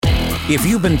If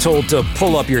you've been told to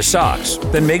pull up your socks,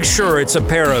 then make sure it's a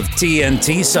pair of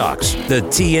TNT socks. The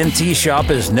TNT shop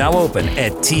is now open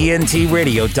at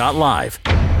tntradio.live.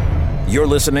 You're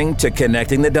listening to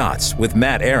Connecting the Dots with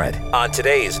Matt Ehret on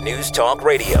today's News Talk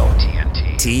Radio,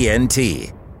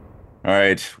 TNT. All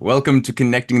right, welcome to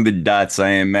Connecting the Dots. I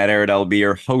am Matt Ehret. I'll be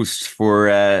your host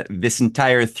for this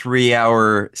entire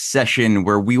 3-hour session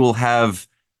where we will have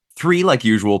three, like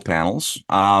usual, panels.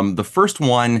 The first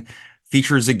one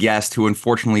features a guest who,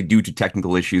 unfortunately, due to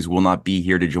technical issues, will not be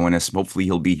here to join us. Hopefully,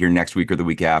 he'll be here next week or the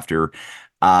week after.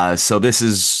 So this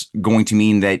is going to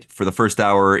mean that for the first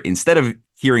hour, instead of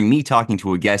hearing me talking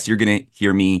to a guest, you're going to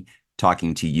hear me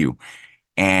talking to you.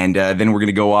 And then we're going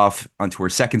to go off onto our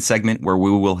second segment where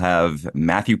we will have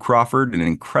Matthew Crawford, an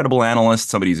incredible analyst,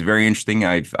 somebody who's very interesting.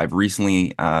 I've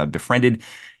recently befriended.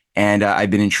 And I've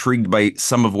been intrigued by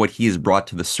some of what he has brought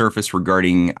to the surface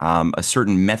regarding a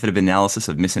certain method of analysis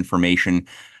of misinformation,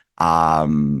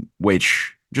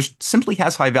 which just simply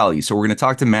has high value. So we're going to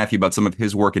talk to Matthew about some of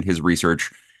his work and his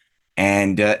research.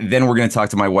 And then we're going to talk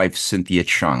to my wife, Cynthia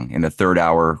Chung, in the third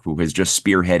hour, who has just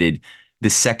spearheaded the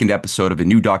second episode of a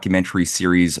new documentary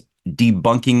series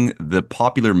debunking the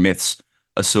popular myths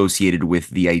associated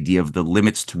with the idea of the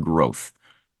limits to growth.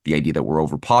 The idea that we're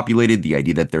overpopulated, the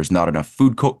idea that there's not enough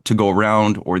food to go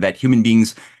around, or that human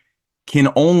beings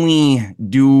can only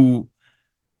do,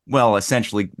 well,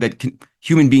 essentially,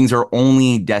 human beings are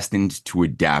only destined to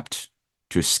adapt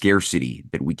to scarcity,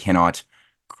 that we cannot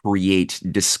create,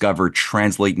 discover,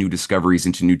 translate new discoveries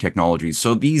into new technologies.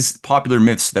 So these popular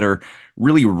myths that are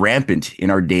really rampant in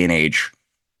our day and age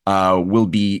will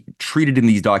be treated in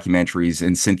these documentaries,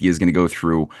 and Cynthia is going to go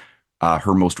through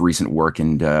her most recent work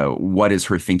and what is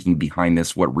her thinking behind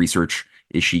this? What research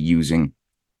is she using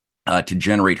to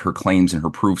generate her claims and her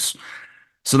proofs?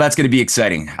 So that's going to be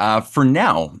exciting. For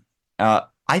now,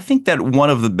 I think that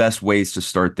one of the best ways to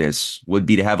start this would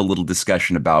be to have a little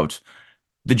discussion about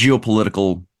the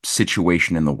geopolitical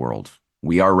situation in the world.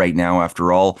 We are right now,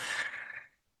 after all,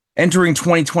 entering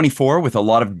 2024 with a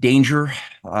lot of danger.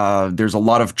 There's a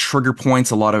lot of trigger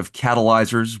points, a lot of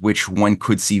catalyzers, which one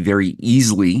could see very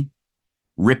easily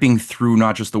ripping through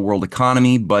not just the world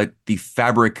economy, but the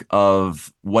fabric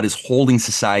of what is holding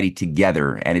society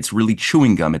together. And it's really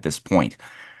chewing gum at this point.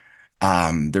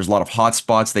 There's a lot of hot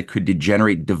spots that could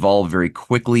degenerate, devolve very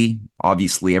quickly.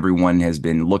 Obviously, everyone has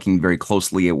been looking very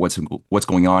closely at what's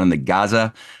going on in the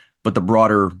Gaza, but the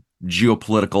broader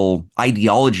geopolitical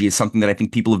ideology is something that I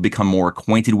think people have become more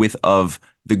acquainted with, of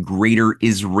the greater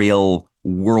Israel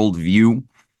worldview,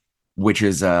 which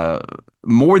is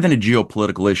more than a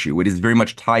geopolitical issue. It is very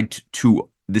much tied to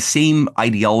the same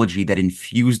ideology that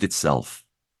infused itself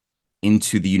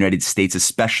into the United States,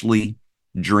 especially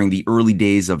during the early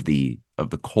days of the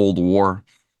Cold War,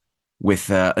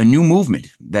 with a new movement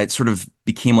that sort of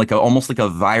became almost like a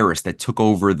virus that took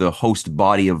over the host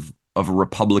body of a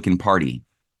Republican Party,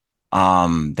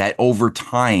 that over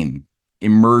time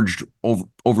emerged,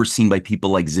 overseen by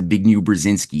people like Zbigniew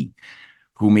Brzezinski,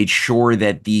 who made sure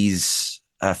that these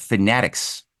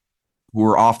fanatics, who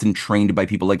were often trained by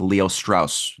people like Leo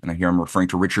Strauss, and here I'm referring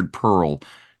to Richard Pearl,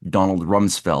 Donald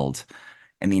Rumsfeld,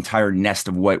 and the entire nest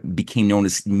of what became known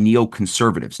as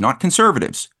neoconservatives, not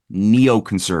conservatives,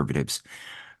 neoconservatives,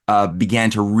 began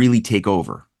to really take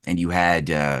over. And you had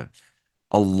a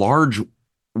large,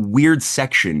 weird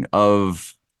section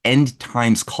of end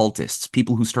times cultists,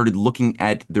 people who started looking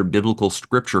at their biblical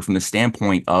scripture from the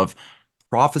standpoint of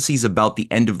prophecies about the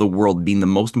end of the world being the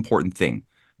most important thing,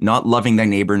 not loving thy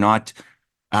neighbor, not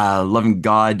loving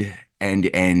God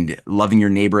and loving your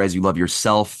neighbor as you love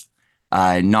yourself,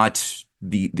 not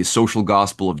the social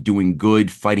gospel of doing good,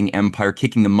 fighting empire,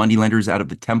 kicking the moneylenders out of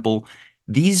the temple.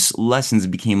 These lessons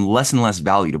became less and less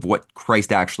valued of what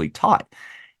Christ actually taught.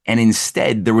 And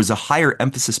instead, there was a higher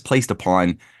emphasis placed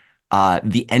upon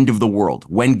the end of the world,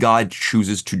 when God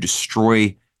chooses to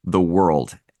destroy the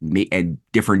world, and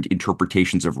different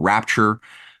interpretations of rapture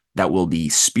that will be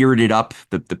spirited up.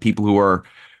 The people who are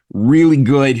really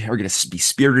good are going to be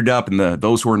spirited up, and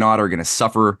those who are not are going to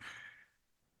suffer,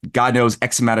 God knows,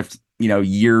 X amount of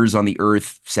years on the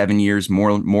earth, 7 years,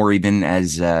 more even,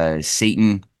 as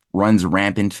Satan runs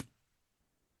rampant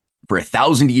for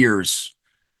 1,000 years,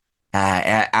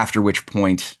 after which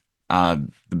point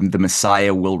the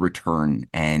Messiah will return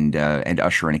and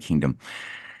usher in a kingdom.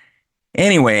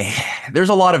 Anyway, there's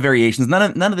a lot of variations.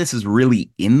 None of this is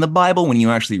really in the Bible. When you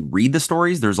actually read the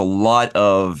stories, there's a lot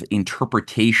of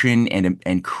interpretation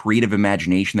and creative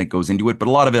imagination that goes into it. But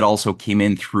a lot of it also came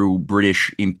in through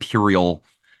British imperial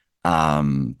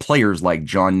players like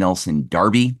John Nelson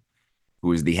Darby,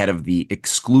 who is the head of the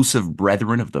Exclusive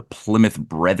Brethren of the Plymouth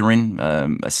Brethren,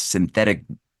 a synthetic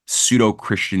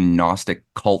pseudo-Christian Gnostic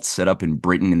cult set up in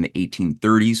Britain in the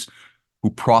 1830s, who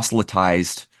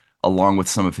proselytized along with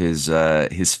some of his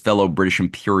fellow British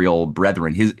imperial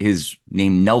brethren. His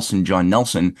name Nelson, John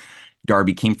Nelson,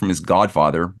 Darby, came from his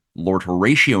godfather, Lord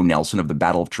Horatio Nelson of the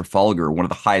Battle of Trafalgar, one of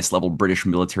the highest level British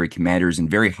military commanders and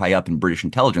very high up in British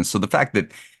intelligence. So the fact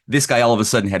that this guy all of a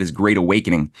sudden had his great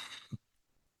awakening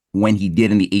when he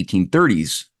did in the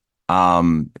 1830s,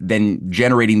 then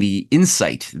generating the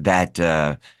insight that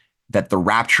that the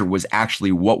rapture was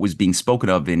actually what was being spoken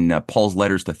of in Paul's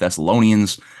letters to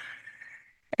Thessalonians,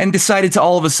 and decided to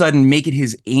all of a sudden make it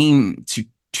his aim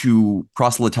to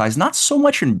proselytize not so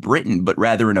much in Britain, but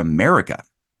rather in America,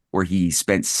 where he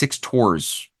spent 6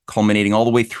 tours, culminating all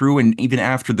the way through and even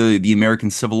after the American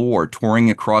Civil War,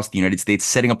 touring across the United States,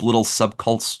 setting up little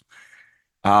subcults.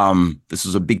 This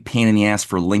was a big pain in the ass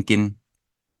for Lincoln,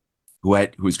 who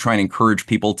was trying to encourage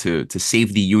people to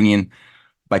save the Union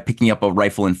by picking up a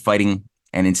rifle and fighting.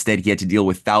 And instead, he had to deal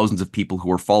with thousands of people who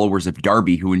were followers of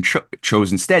Darby, who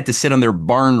chose instead to sit on their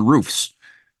barn roofs,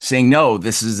 saying, "No,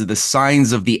 this is the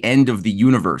signs of the end of the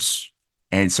universe."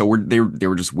 And so they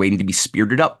were just waiting to be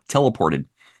spirited up, teleported.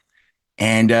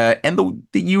 And the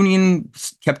Union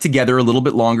kept together a little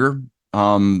bit longer.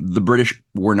 The British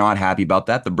were not happy about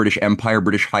that. The British Empire,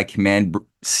 British High Command,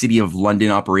 City of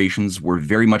London operations were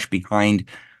very much behind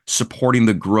supporting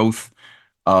the growth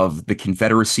of the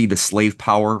Confederacy, the slave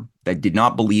power that did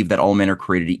not believe that all men are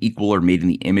created equal or made in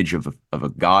the image of a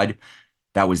god.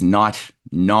 That was not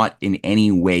in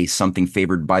any way something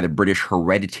favored by the British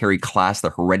hereditary class,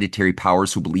 the hereditary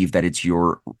powers who believe that it's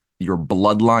your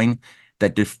bloodline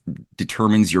that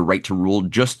determines your right to rule.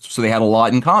 Just so they had a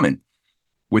lot in common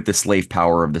with the slave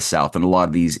power of the South and a lot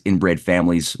of these inbred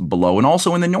families below, and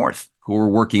also in the North, who were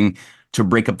working to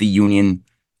break up the Union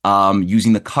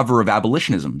using the cover of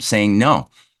abolitionism, saying, no,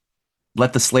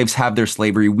 let the slaves have their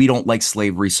slavery. We don't like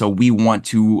slavery, so we want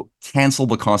to cancel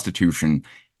the Constitution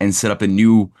and set up a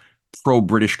new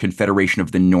pro-British Confederation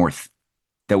of the North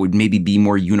that would maybe be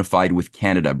more unified with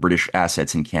Canada, British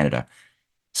assets in Canada.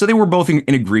 So they were both in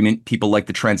agreement. People like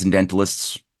the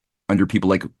Transcendentalists, under people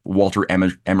like Walter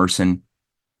Emerson,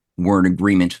 were in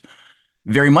agreement,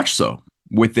 very much so,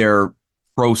 with their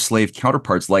pro-slave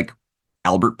counterparts like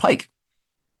Albert Pike,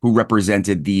 who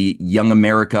represented the young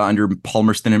America under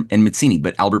Palmerston and Mazzini.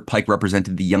 But Albert Pike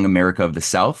represented the young America of the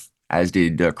South, as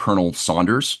did Colonel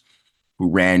Saunders, who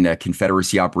ran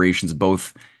Confederacy operations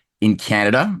both in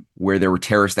Canada, where there were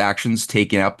terrorist actions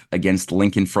taken up against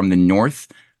Lincoln from the North,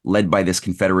 led by this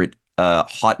Confederate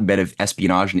hotbed of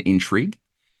espionage and intrigue,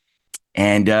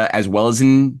 and as well as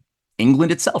in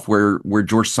England itself, where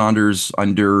George Saunders,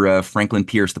 under Franklin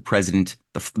Pierce, the president,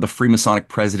 the Freemasonic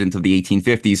president of the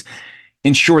 1850s,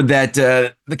 ensured that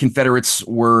the Confederates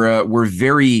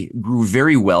grew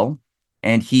very well,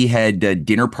 and he had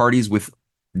dinner parties with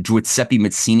Giuseppe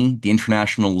Mazzini, the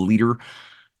international leader,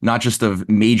 not just of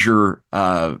major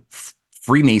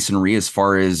Freemasonry as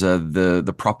far as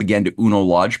the Propaganda Uno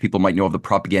Lodge. People might know of the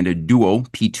Propaganda Duo,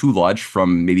 P2 Lodge,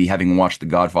 from maybe having watched The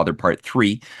Godfather Part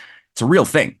 3. It's a real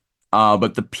thing.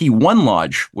 But the P1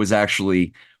 Lodge was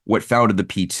actually what founded the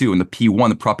P2. And the P1,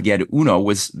 the Propaganda Uno,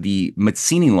 was the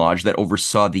Mazzini Lodge that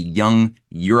oversaw the young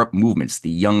Europe movements, the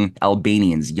young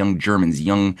Albanians, young Germans,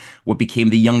 what became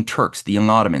the Young Turks, the young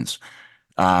Ottomans,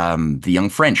 the young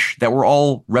French, that were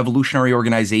all revolutionary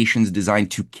organizations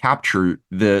designed to capture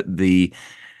the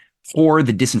poor,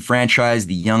 the disenfranchised,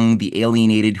 the young, the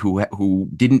alienated, who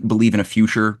didn't believe in a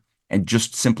future and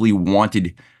just simply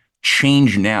wanted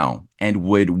change now, and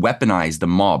would weaponize the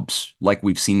mobs like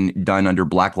we've seen done under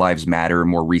Black Lives Matter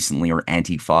more recently, or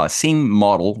Antifa. Same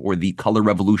model, or the color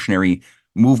revolutionary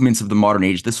movements of the modern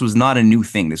age. This was not a new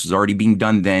thing. This was already being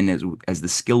done then, as the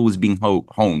skill was being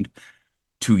honed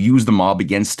to use the mob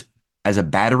as a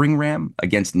battering ram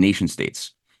against nation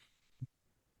states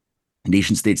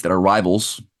that are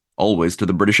rivals always to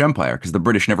the British Empire, because the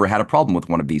British never had a problem with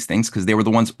one of these things, because they were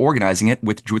the ones organizing it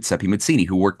with Giuseppe Mazzini,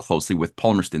 who worked closely with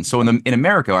Palmerston. So in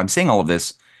America, I'm saying all of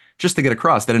this just to get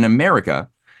across that in America,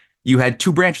 you had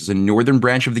 2 branches: a northern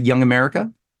branch of the Young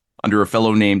America under a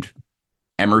fellow named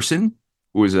Emerson,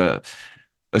 who was a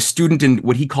student and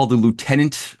what he called the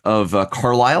lieutenant of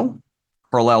Carlisle.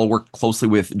 Carlisle worked closely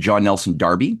with John Nelson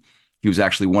Darby. He was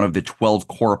actually one of the 12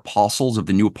 core apostles of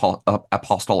the new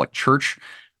apostolic church,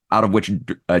 out of which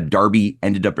Darby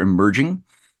ended up emerging.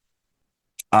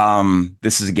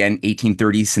 This is, again,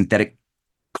 1830s synthetic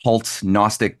cult,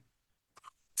 Gnostic,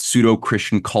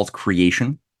 pseudo-Christian cult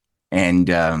creation. And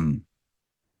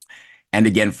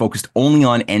again, focused only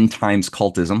on end times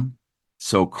cultism.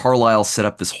 So Carlyle set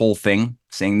up this whole thing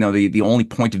saying, no, the only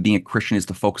point of being a Christian is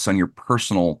to focus on your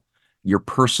personal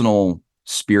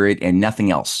spirit and nothing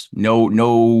else.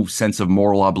 No sense of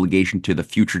moral obligation to the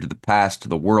future, to the past, to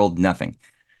the world, nothing.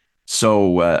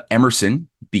 So Emerson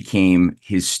became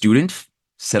his student,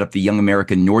 set up the Young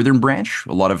American Northern branch.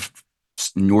 A lot of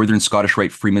Northern Scottish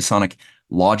Rite Freemasonic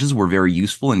lodges were very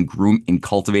useful in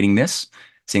cultivating this,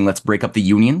 saying, let's break up the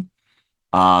Union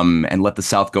and let the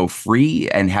South go free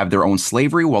and have their own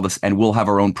slavery, and we'll have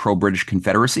our own pro-British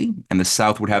Confederacy, and the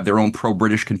South would have their own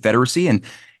pro-British Confederacy. And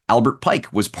Albert Pike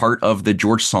was part of the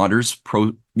George Saunders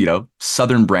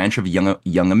Southern branch of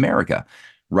Young America,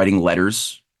 writing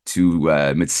letters to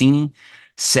Mazzini,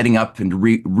 setting up and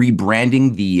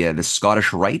rebranding the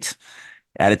Scottish Rite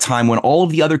at a time when all of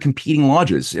the other competing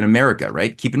lodges in America,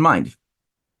 right? Keep in mind,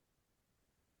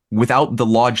 without the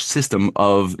lodge system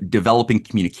of developing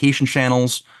communication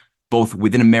channels, both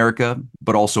within America,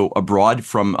 but also abroad,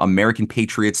 from American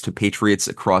patriots to patriots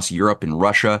across Europe and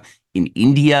Russia, in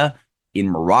India, in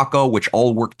Morocco, which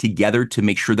all worked together to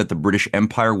make sure that the British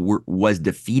Empire was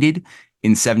defeated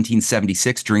in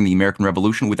 1776 during the American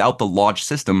Revolution. Without the lodge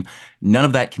system, none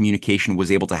of that communication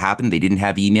was able to happen. They didn't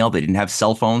have email. They didn't have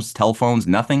cell phones, telephones,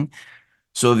 nothing.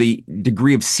 So the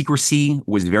degree of secrecy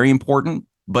was very important,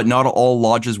 but not all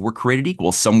lodges were created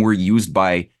equal. Some were used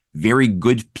by very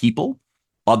good people.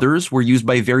 Others were used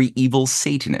by very evil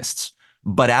Satanists.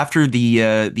 But after by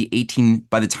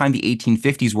the time the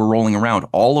 1850s were rolling around,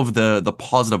 all of the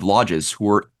positive lodges who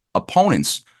were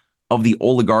opponents of the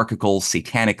oligarchical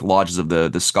satanic lodges of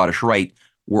the Scottish Rite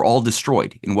were all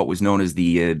destroyed in what was known as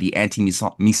the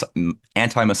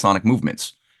anti-Masonic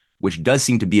movements, which does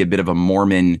seem to be a bit of a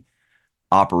Mormon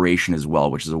operation as well,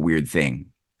 which is a weird thing.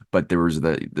 But there was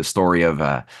the story of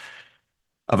a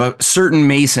certain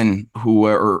Mason who,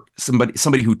 or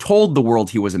somebody who told the world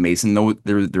he was a Mason, though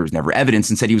there was never evidence,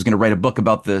 and said he was going to write a book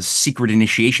about the secret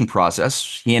initiation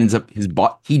process. He ends up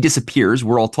he disappears.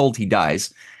 We're all told he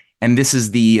dies, and this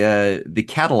is the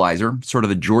catalyzer, sort of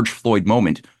the George Floyd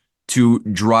moment, to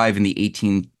drive in the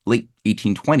late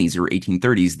 1820s or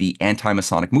 1830s the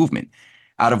anti-Masonic movement,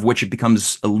 out of which it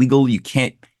becomes illegal. You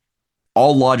can't.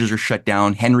 All lodges are shut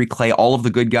down. Henry Clay, all of the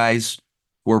good guys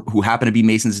who happen to be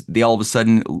Masons,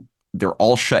 they're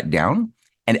all shut down.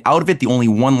 And out of it, the only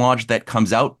one lodge that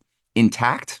comes out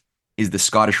intact is the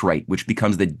Scottish Rite, which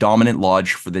becomes the dominant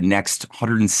lodge for the next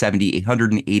 170,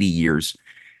 180 years,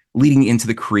 leading into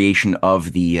the creation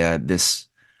of this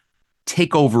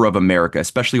takeover of America,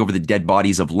 especially over the dead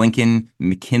bodies of Lincoln,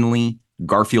 McKinley,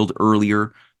 Garfield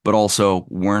earlier, but also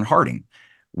Warren Harding,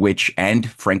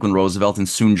 and Franklin Roosevelt, and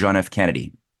soon John F.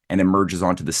 Kennedy, and emerges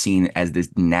onto the scene as this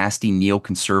nasty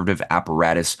neoconservative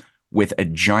apparatus with a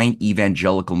giant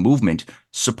evangelical movement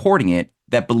supporting it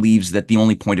that believes that the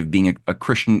only point of being a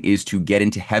Christian is to get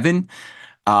into heaven,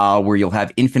 where you'll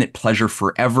have infinite pleasure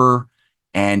forever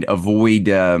and avoid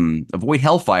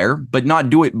hellfire, but not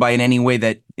do it by in any way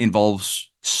that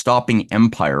involves stopping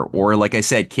empire, or, like I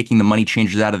said, kicking the money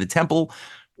changers out of the temple,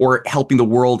 or helping the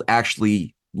world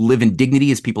actually live in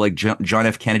dignity, as people like John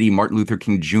F. Kennedy, Martin Luther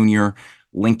King Jr.,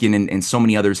 Lincoln, and so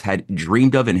many others had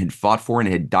dreamed of and had fought for and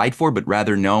had died for, but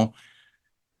rather, no,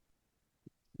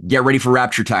 get ready for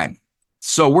rapture time.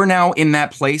 So we're now in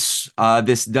that place.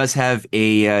 This does have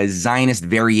a Zionist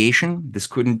variation. This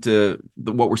couldn't,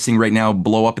 what we're seeing right now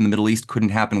blow up in the Middle East couldn't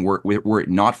happen were it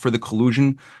not for the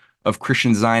collusion of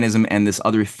Christian Zionism and this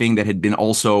other thing that had been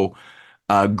also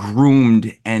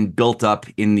groomed and built up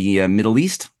in the Middle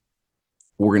East.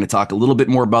 We're going to talk a little bit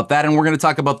more about that, and we're going to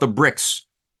talk about the BRICS,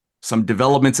 some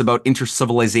developments about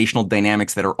intercivilizational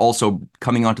dynamics that are also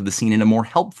coming onto the scene in a more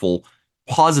helpful,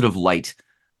 positive light,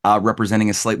 representing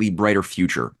a slightly brighter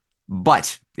future.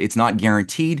 But it's not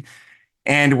guaranteed,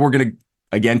 and we're going to,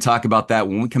 again, talk about that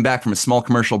when we come back from a small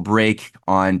commercial break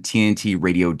on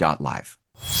TNTRadio.live.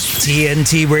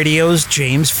 TNT Radio's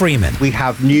James Freeman. We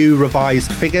have new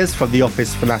revised figures from the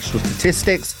Office for National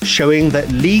Statistics showing that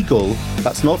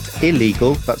that's not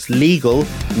illegal, that's legal,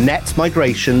 net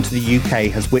migration to the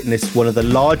UK has witnessed one of the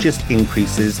largest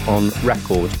increases on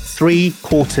record.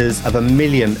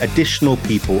 750,000 additional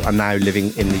people are now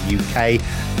living in the UK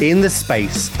in the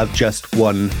space of just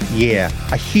 1 year.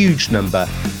 A huge number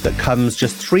that comes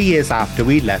just 3 years after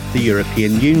we left the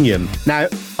European Union. Now,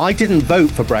 I didn't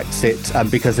vote for Brexit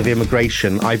because of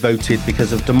immigration. I voted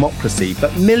because of democracy.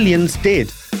 But millions did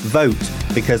vote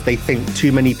because they think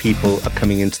too many people are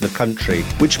coming into the country,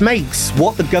 which makes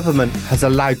what the government has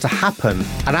allowed to happen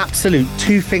an absolute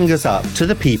two fingers up to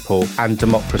the people and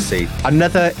democracy.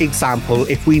 Another example,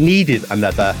 if we needed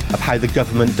another, of how the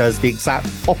government does the exact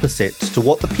opposite to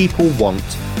what the people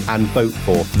want and vote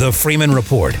for. The Freeman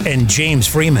Report and James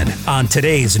Freeman on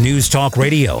today's News Talk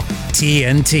Radio,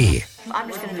 TNT. I'm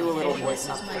just going to do a little voice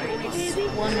up.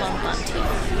 1 month on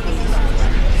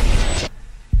TV.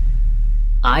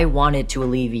 I wanted to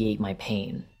alleviate my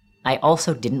pain. I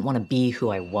also didn't want to be who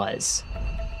I was.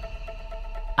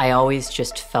 I always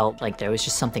just felt like there was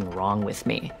just something wrong with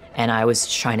me, and I was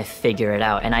trying to figure it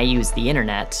out, and I used the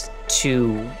internet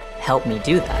to help me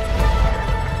do that.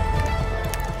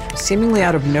 Seemingly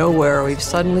out of nowhere, we've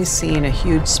suddenly seen a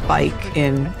huge spike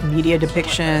in media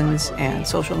depictions and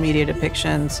social media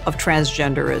depictions of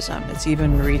transgenderism. It's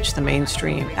even reached the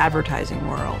mainstream advertising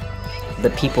world.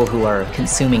 The people who are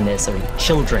consuming this are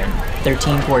children,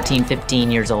 13, 14,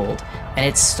 15 years old, and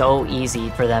it's so easy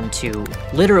for them to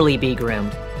literally be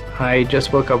groomed. I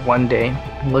just woke up one day,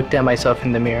 looked at myself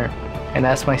in the mirror, and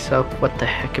asked myself, what the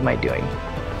heck am I doing?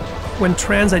 When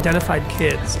trans-identified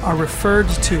kids are referred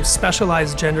to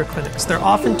specialized gender clinics, they're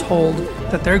often told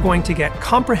that they're going to get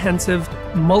comprehensive,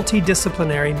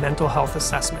 multidisciplinary mental health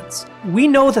assessments. We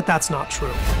know that that's not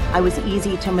true. I was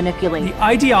easy to manipulate. The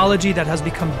ideology that has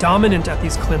become dominant at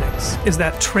these clinics is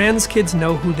that trans kids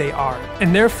know who they are,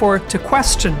 and therefore to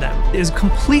question them is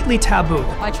completely taboo.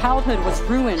 My childhood was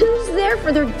ruined. Who's there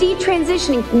for their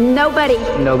detransitioning? Nobody.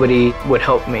 Nobody would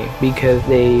help me because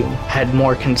they had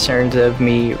more concerns of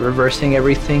me reversing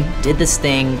everything. Did this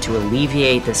thing to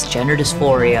alleviate this gender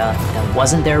dysphoria that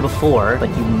wasn't there before, but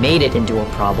you made it into a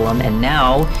problem, and now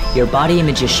your body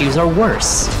image issues are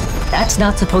worse. That's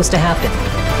not supposed to happen.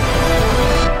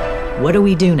 What do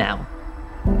we do now?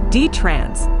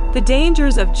 D-Trans, the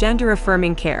dangers of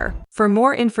gender-affirming care. For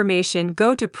more information,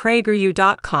 go to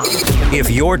prageru.com. If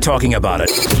you're talking about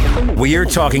it, we're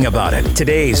talking about it.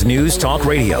 Today's News Talk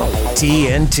Radio,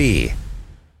 TNT.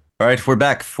 All right, we're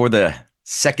back for the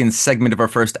second segment of our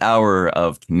first hour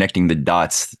of Connecting the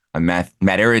Dots. I'm Matt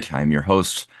Ehret. I'm your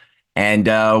host.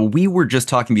 And we were just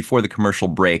talking before the commercial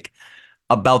break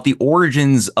about the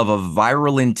origins of a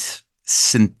virulent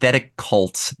synthetic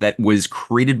cult that was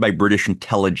created by British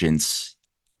intelligence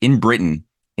in Britain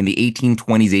in the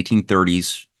 1820s,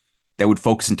 1830s, that would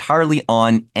focus entirely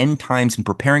on end times and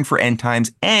preparing for end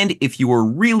times. And if you were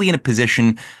really in a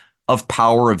position of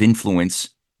power, of influence,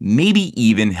 maybe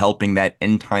even helping that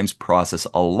end times process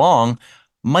along,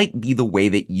 might be the way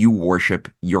that you worship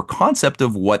your concept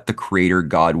of what the creator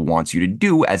God wants you to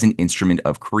do as an instrument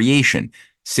of creation.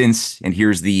 Since, and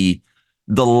here's the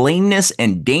lameness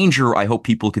and danger I hope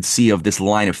people could see of this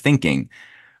line of thinking.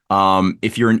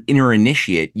 If you're an inner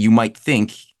initiate, you might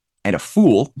think, and a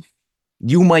fool,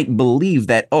 you might believe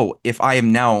that, oh, if I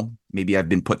am now, maybe I've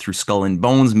been put through skull and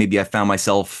bones, maybe I found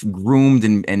myself groomed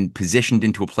and positioned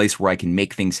into a place where I can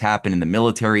make things happen in the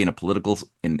military, in a political,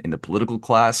 in the political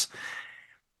class.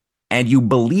 And you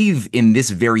believe in this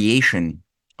variation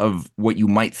of what you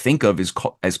might think of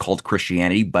as called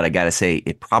Christianity, but I got to say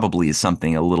it probably is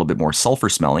something a little bit more sulfur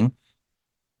smelling,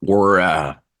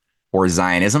 or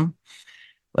Zionism.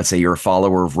 Let's say you're a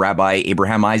follower of Rabbi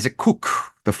Abraham Isaac Kook,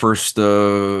 the first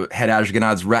head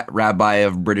Ashkenaz rabbi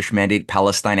of British Mandate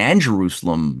Palestine and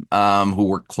Jerusalem, who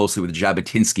worked closely with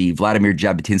Jabotinsky, Vladimir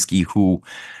Jabotinsky, who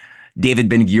David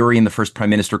Ben-Gurion, the first prime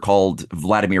minister, called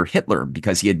Vladimir Hitler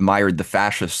because he admired the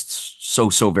fascists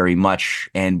so very much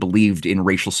and believed in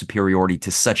racial superiority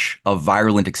to such a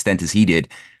virulent extent as he did,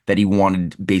 that he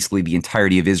wanted basically the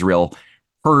entirety of Israel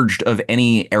purged of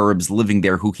any Arabs living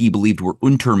there who he believed were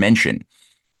Untermenschen.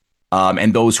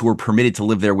 And those who were permitted to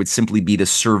live there would simply be the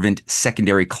servant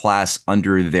secondary class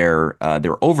under their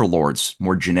overlords,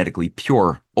 more genetically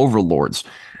pure overlords.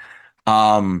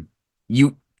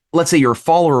 Let's say you're a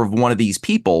follower of one of these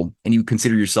people and you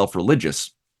consider yourself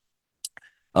religious,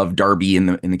 of Darby in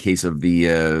the case of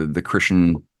the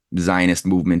Christian Zionist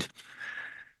movement,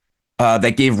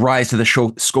 that gave rise to the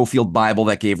Schofield Bible,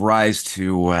 that gave rise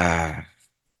to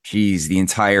the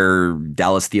entire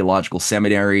Dallas Theological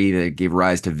Seminary, that gave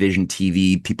rise to Vision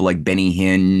TV, people like Benny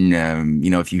Hinn.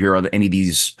 If you hear any of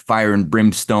these fire and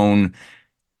brimstone,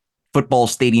 football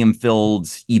stadium filled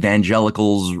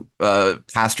evangelicals,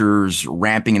 pastors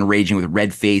ramping and raging with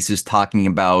red faces, talking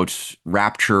about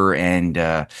rapture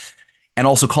and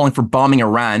also calling for bombing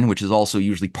Iran, which is also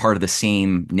usually part of the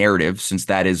same narrative, since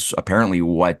that is apparently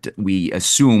what we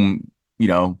assume,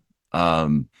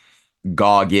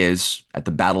 Gog is at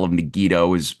the Battle of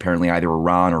Megiddo is apparently either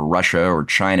Iran or Russia or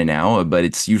China now, but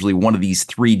it's usually one of these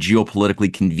three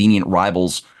geopolitically convenient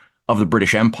rivals of the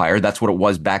British Empire. That's what it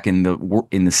was back in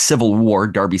the Civil War.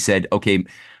 Darby said, okay,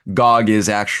 Gog is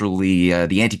actually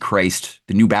the Antichrist.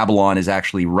 The New Babylon is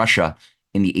actually Russia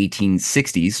in the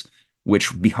 1860s,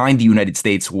 which behind the United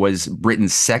States was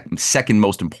Britain's second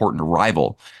most important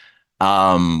rival,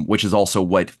 which is also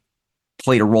what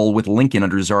played a role with Lincoln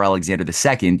under Tsar Alexander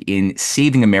II in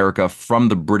saving America from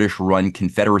the British-run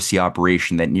Confederacy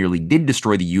operation that nearly did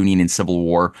destroy the Union in Civil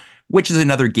War, which is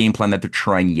another game plan that they're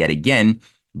trying yet again,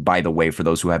 by the way, for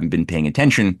those who haven't been paying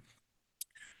attention.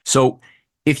 So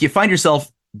if you find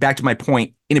yourself, back to my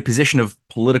point, in a position of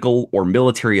political or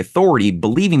military authority,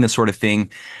 believing this sort of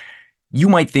thing, you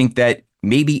might think that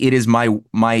maybe it is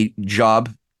my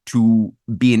job to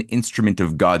be an instrument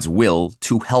of God's will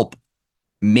to help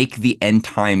make the end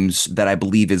times that I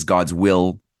believe is God's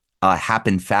will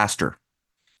happen faster.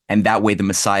 And that way the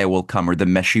Messiah will come, or the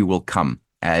Meshi will come,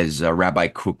 as Rabbi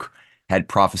Kook had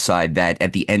prophesied that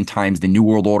at the end times, the New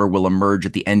World Order will emerge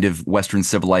at the end of Western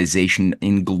civilization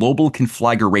in global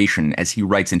conflagration, as he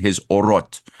writes in his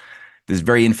Orot, this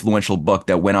very influential book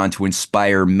that went on to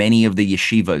inspire many of the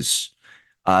yeshivas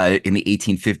in the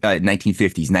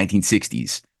 1950s,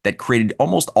 1960s, that created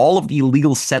almost all of the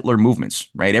illegal settler movements,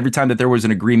 right? Every time that there was an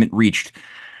agreement reached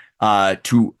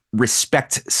to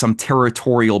respect some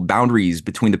territorial boundaries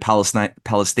between the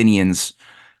Palestinians,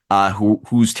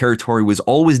 whose territory was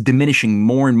always diminishing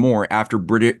more and more after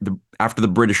the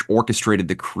British orchestrated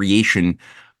the creation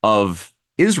of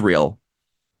Israel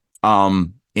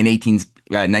in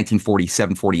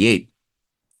 1947-48.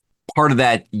 Part of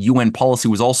that UN policy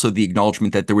was also the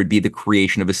acknowledgement that there would be the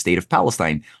creation of a state of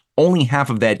Palestine. Only half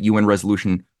of that UN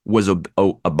resolution was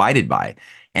abided by.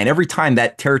 And every time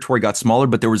that territory got smaller,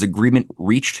 but there was agreement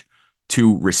reached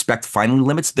to respect final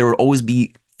limits, there would always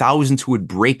be thousands who would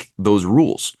break those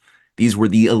rules. These were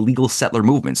the illegal settler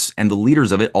movements, and the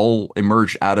leaders of it all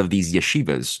emerged out of these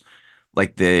yeshivas,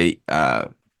 like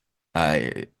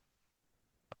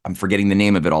I'm forgetting the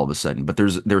name of it all of a sudden, but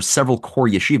there's several core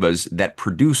yeshivas that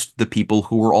produced the people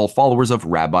who were all followers of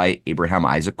Rabbi Abraham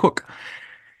Isaac Kook.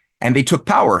 And they took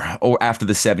power after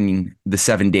the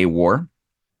 7-Day War,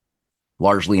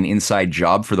 largely an inside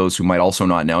job for those who might also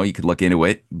not know. You could look into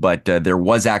it, but there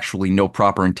was actually no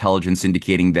proper intelligence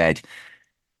indicating that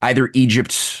either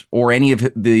Egypt or any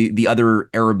of the other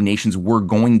Arab nations were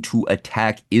going to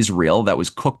attack Israel. That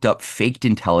was cooked up, faked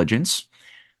intelligence.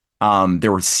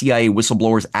 There were CIA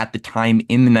whistleblowers at the time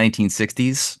in the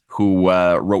 1960s who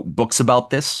wrote books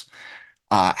about this.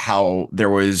 How there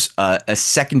was a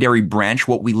secondary branch,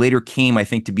 what we later came, I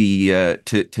think, to be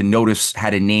to notice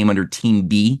had a name under Team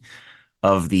B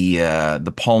of the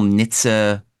Paul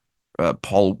Nitze,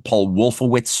 Paul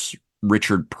Wolfowitz,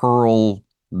 Richard Pearl,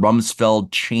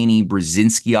 Rumsfeld, Cheney,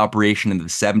 Brzezinski operation in the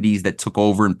 70s that took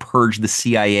over and purged the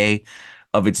CIA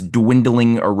of its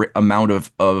dwindling amount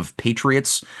of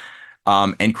patriots,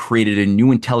 and created a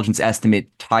new intelligence estimate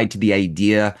tied to the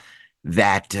idea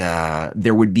that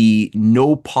there would be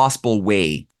no possible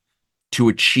way to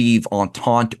achieve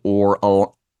entente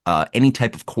or any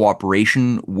type of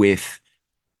cooperation with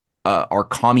our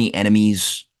commie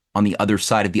enemies on the other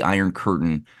side of the Iron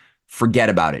Curtain. Forget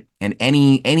about it. And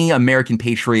any American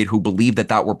patriot who believed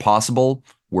that were possible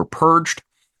were purged.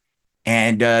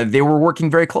 And they were working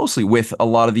very closely with a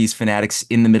lot of these fanatics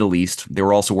in the Middle East. They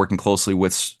were also working closely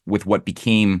with what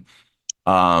became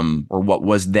or what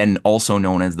was then also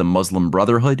known as the Muslim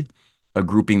Brotherhood, a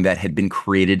grouping that had been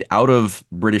created out of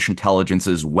British intelligence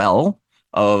as well,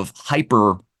 of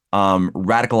hyper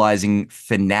radicalizing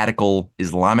fanatical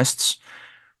Islamists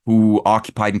who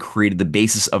occupied and created the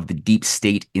basis of the deep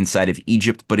state inside of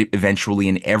Egypt, but eventually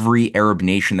in every Arab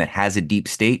nation that has a deep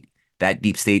state, that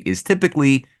deep state is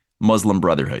typically Muslim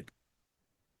Brotherhood.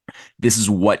 This is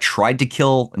what tried to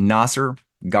kill Nasser,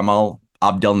 Gamal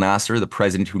Abdel Nasser, the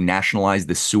president who nationalized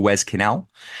the Suez Canal.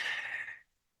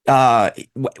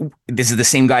 This is the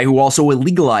same guy who also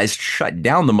illegalized, shut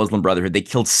down the Muslim Brotherhood. They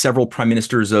killed several prime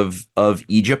ministers of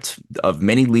Egypt, of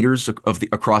many leaders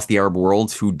across the Arab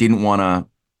world who didn't want to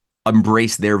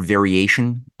embrace their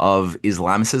variation of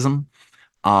Islamicism.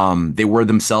 They were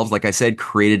themselves, like I said,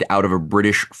 created out of a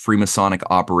British Freemasonic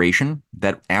operation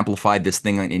that amplified this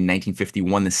thing in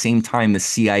 1951, the same time the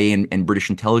CIA and British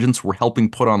intelligence were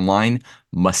helping put online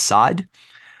Mossad.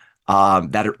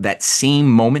 That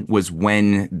same moment was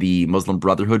when the Muslim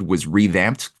Brotherhood was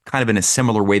revamped, kind of in a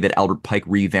similar way that Albert Pike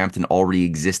revamped an already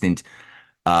existent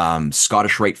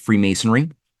Scottish Rite Freemasonry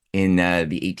in the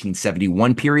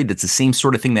 1871 period. That's the same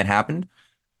sort of thing that happened,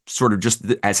 sort of just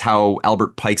as how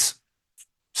Albert Pike's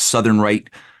Southern right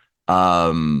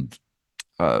um,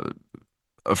 of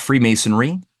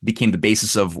Freemasonry, became the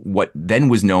basis of what then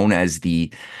was known as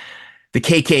the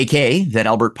KKK that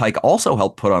Albert Pike also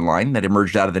helped put online, that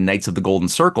emerged out of the Knights of the Golden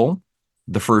Circle,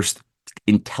 the first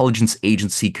intelligence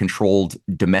agency controlled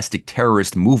domestic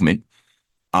terrorist movement,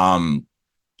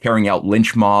 carrying out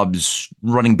lynch mobs,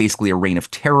 running basically a reign of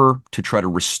terror to try to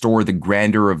restore the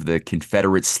grandeur of the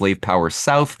Confederate slave power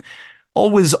South,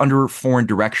 always under foreign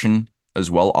direction as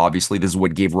well. Obviously, this is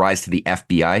what gave rise to the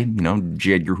FBI. You know,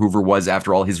 J. Edgar Hoover was,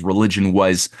 after all, his religion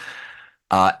was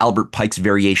Albert Pike's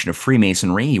variation of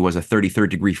Freemasonry. He was a 33rd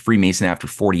degree Freemason. After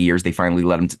 40 years, they finally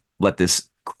let this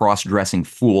cross-dressing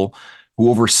fool who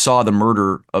oversaw the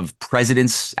murder of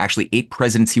presidents, actually 8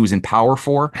 presidents he was in power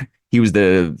for. He was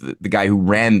the guy who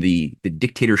ran the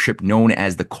dictatorship known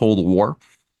as the Cold War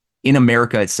in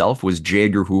America itself, was J.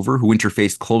 Edgar Hoover, who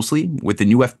interfaced closely with the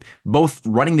new both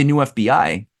running the new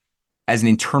FBI as an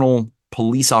internal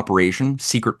police operation,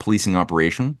 secret policing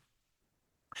operation,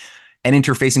 and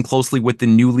interfacing closely with the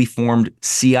newly formed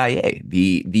CIA,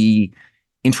 the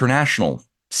international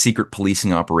secret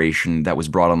policing operation that was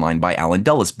brought online by Allen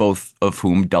Dulles, both of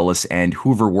whom Dulles and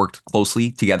Hoover worked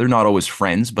closely together, not always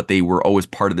friends, but they were always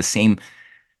part of the same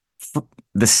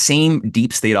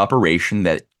deep state operation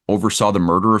that oversaw the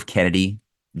murder of Kennedy,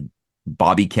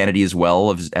 Bobby Kennedy as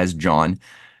well as John,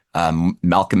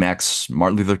 Malcolm X,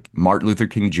 Martin Luther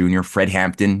King Jr., Fred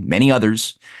Hampton, many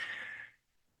others.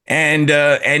 And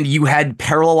you had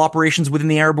parallel operations within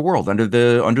the Arab world under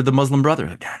the Muslim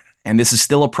Brotherhood. And this is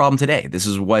still a problem today. This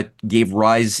is what gave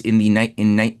rise in the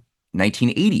 1980s,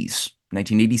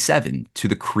 1987, to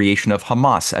the creation of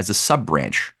Hamas as a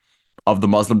sub-branch of the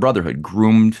Muslim Brotherhood,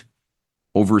 groomed,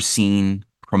 overseen,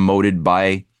 promoted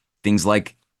by things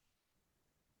like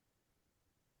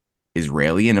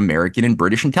Israeli and American and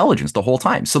British intelligence the whole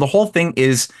time. So the whole thing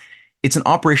it's an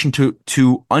operation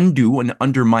to undo and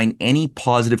undermine any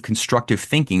positive, constructive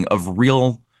thinking of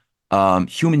real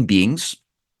human beings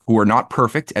who are not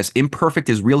perfect, as imperfect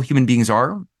as real human beings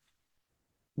are.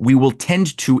 We will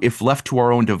tend to, if left to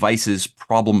our own devices,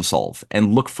 problem solve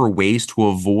and look for ways to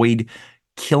avoid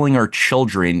killing our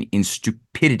children in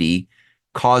stupidity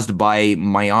caused by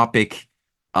myopic,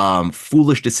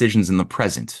 foolish decisions in the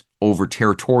present over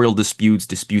territorial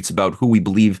disputes about who we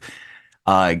believe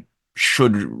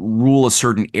should rule a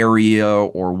certain area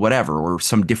or whatever, or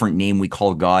some different name we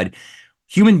call God.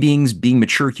 Human beings, being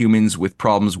mature humans with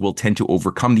problems, will tend to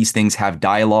overcome these things, have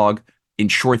dialogue,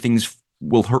 ensure things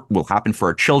will happen for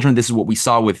our children. This is what we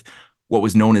saw with what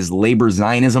was known as labor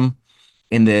Zionism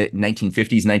in the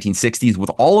 1950s, 1960s. With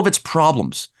all of its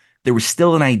problems, there was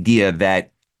still an idea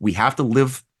that we have to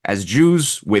live as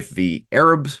Jews with the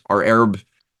Arabs, our Arab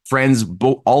friends,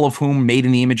 all of whom made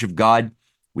in the image of God.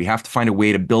 We have to find a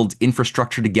way to build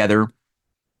infrastructure together,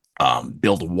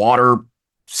 build water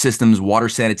systems, water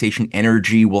sanitation,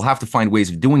 energy. We'll have to find ways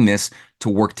of doing this to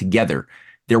work together.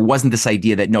 There wasn't this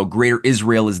idea that, no, Greater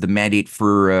Israel is the mandate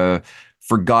for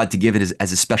God to give it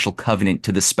as a special covenant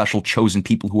to the special chosen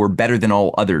people who are better than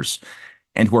all others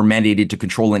and who are mandated to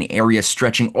control an area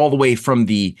stretching all the way from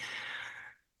the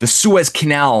Suez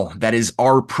Canal, that is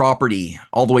our property,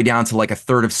 all the way down to like a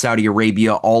third of Saudi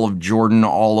Arabia, all of Jordan,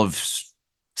 all of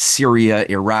Syria,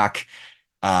 Iraq,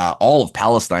 all of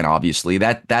Palestine, obviously.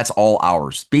 That's all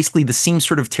ours. Basically, the same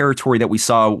sort of territory that we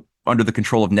saw under the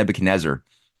control of Nebuchadnezzar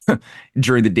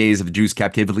during the days of Jews'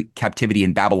 captivity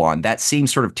in Babylon. That same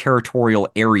sort of territorial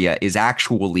area is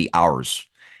actually ours.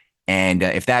 And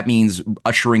if that means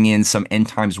ushering in some end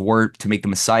times war to make the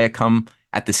Messiah come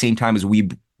at the same time as we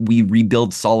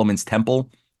rebuild Solomon's temple,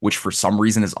 which for some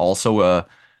reason is also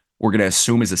we're going to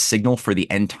assume is a signal for the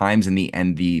end times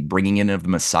and the bringing in of the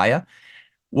Messiah,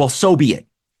 well, so be it.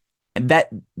 And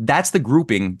that's the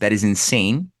grouping that is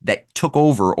insane, that took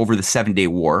over the 7-Day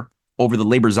War, over the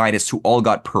labor Zionists who all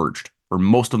got purged, or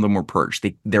most of them were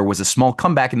purged. There was a small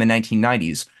comeback in the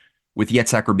 1990s with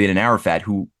Yitzhak Rabin and Arafat,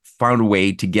 who found a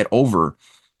way to get over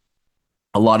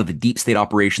a lot of the deep state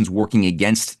operations working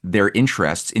against their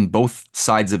interests in both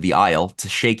sides of the aisle, to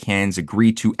shake hands,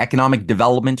 agree to economic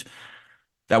development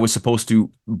that was supposed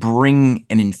to bring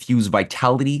and infuse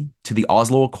vitality to the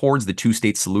Oslo Accords, the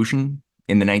two-state solution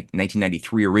in the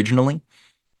 1993 originally.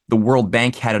 The World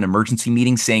Bank had an emergency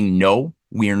meeting saying, no,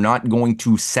 we are not going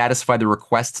to satisfy the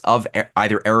requests of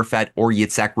either Arafat or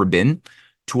Yitzhak Rabin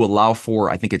to allow for,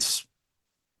 I think it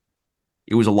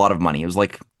was a lot of money. It was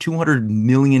like $200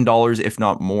 million, if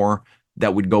not more,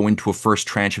 that would go into a first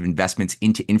tranche of investments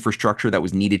into infrastructure that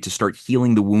was needed to start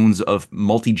healing the wounds of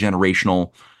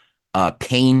multi-generational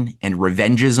pain and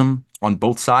revengeism on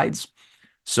both sides.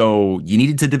 So you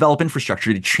needed to develop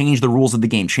infrastructure to change the rules of the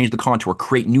game, change the contour,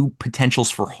 create new potentials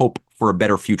for hope for a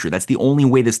better future. That's the only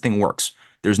way this thing works.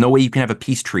 There's no way you can have a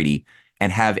peace treaty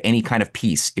and have any kind of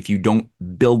peace if you don't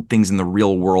build things in the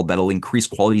real world that'll increase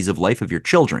qualities of life of your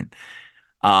children.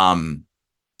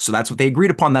 So that's what they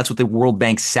agreed upon. That's what the World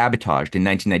Bank sabotaged in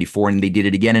 1994, and they did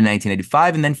it again in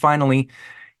 1995. And then finally,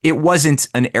 it wasn't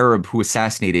an Arab who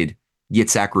assassinated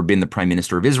Yitzhak Rabin, the prime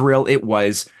minister of Israel. It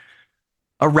was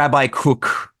a Rabbi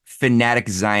Kook, fanatic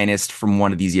Zionist from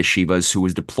one of these yeshivas who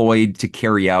was deployed to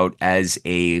carry out as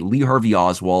a Lee Harvey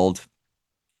Oswald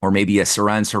or maybe a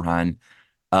Saran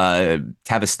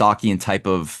Tavistokian type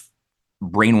of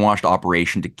brainwashed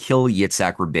operation to kill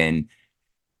Yitzhak Rabin.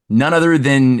 None other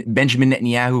than Benjamin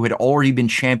Netanyahu had already been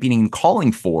championing and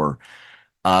calling for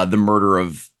the murder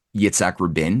of Yitzhak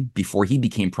Rabin before he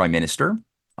became prime minister.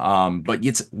 But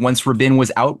once Rabin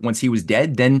was out, once he was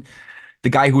dead, then the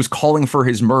guy who was calling for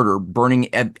his murder, burning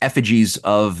effigies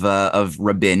of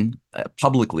Rabin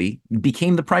publicly,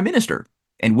 became the prime minister.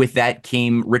 And with that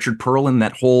came Richard Perlin,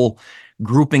 that whole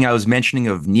grouping I was mentioning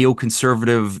of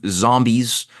neoconservative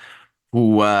zombies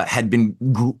who had been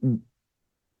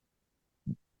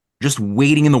just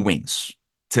waiting in the wings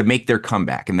to make their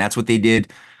comeback. And that's what they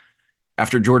did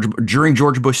during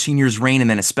George Bush Sr.'s reign, and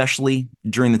then especially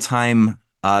during the time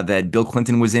that Bill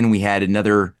Clinton was in. We had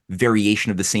another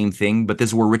variation of the same thing, but this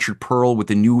is where Richard Perle, with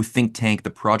the new think tank, the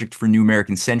Project for New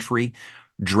American Century,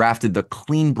 drafted the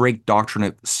clean break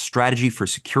doctrine strategy for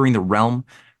securing the realm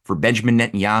for Benjamin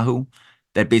Netanyahu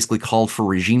that basically called for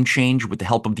regime change with the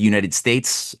help of the United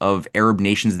States, of Arab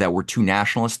nations that were too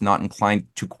nationalist, not inclined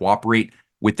to cooperate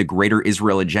with the greater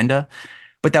Israel agenda.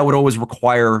 But that would always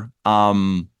require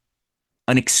an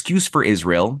excuse for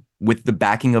Israel, with the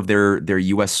backing of their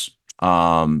U.S.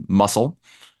 muscle,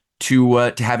 to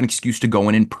have an excuse to go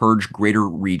in and purge greater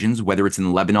regions, whether it's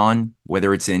in Lebanon,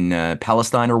 whether it's in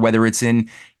Palestine, or whether it's in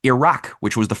Iraq,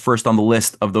 which was the first on the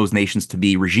list of those nations to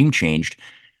be regime changed.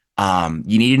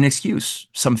 You need an excuse,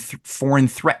 some foreign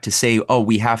threat to say, oh,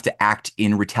 we have to act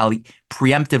in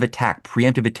preemptive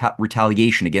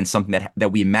retaliation against something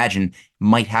that we imagine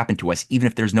might happen to us, even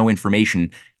if there's no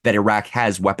information that Iraq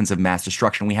has weapons of mass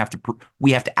destruction. We have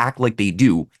to act like they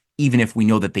do, even if we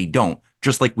know that they don't,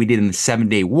 just like we did in the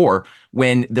 7-Day War,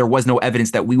 when there was no evidence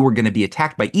that we were going to be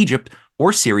attacked by Egypt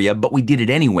or Syria, but we did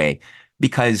it anyway,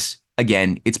 because,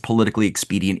 again, it's politically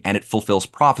expedient and it fulfills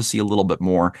prophecy a little bit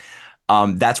more.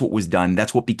 That's what was done.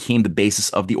 That's what became the basis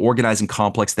of the organizing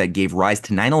complex that gave rise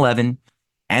to 9/11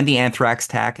 and the anthrax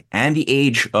attack and the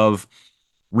age of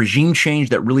regime change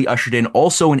that really ushered in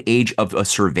also an age of a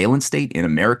surveillance state in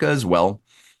America as well,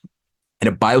 and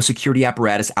a biosecurity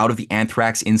apparatus out of the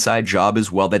anthrax inside job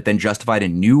as well, that then justified a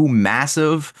new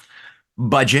massive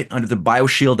budget under the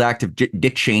BioShield Act of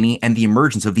Dick Cheney, and the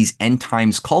emergence of these end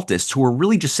times cultists who were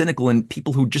really just cynical and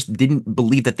people who just didn't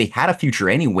believe that they had a future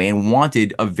anyway and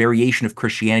wanted a variation of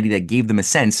Christianity that gave them a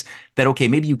sense that, okay,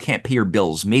 maybe you can't pay your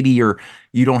bills, maybe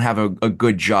you don't have a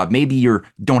good job, maybe you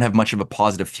don't have much of a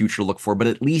positive future to look for, but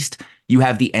at least you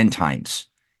have the end times.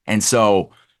 And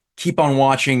so keep on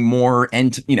watching more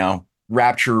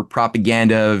rapture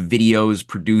propaganda videos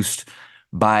produced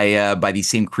by these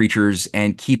same creatures,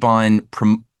 and keep on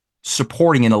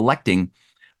supporting and electing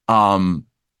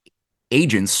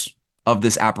agents of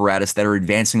this apparatus that are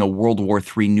advancing a World War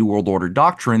III New World Order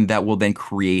doctrine that will then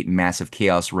create massive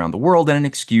chaos around the world and an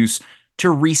excuse to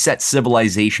reset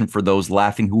civilization for those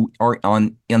laughing who are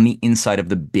on the inside of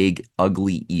the big,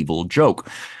 ugly, evil joke.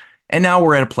 And now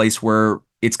we're at a place where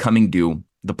it's coming due.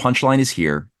 The punchline is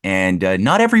here, and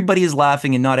not everybody is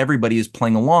laughing and not everybody is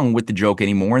playing along with the joke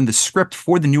anymore. And the script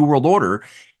for the New World Order,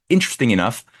 interesting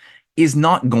enough, is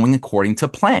not going according to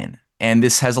plan. And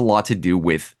this has a lot to do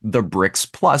with the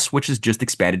BRICS Plus, which has just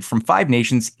expanded from 5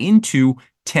 nations into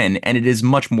 10, and it is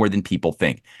much more than people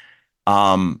think.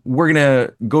 We're going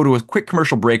to go to a quick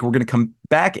commercial break. We're going to come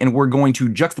back, and we're going to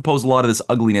juxtapose a lot of this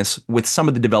ugliness with some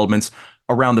of the developments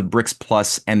around the BRICS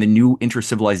Plus and the new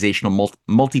intercivilizational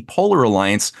multipolar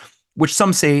alliance, which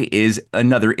some say is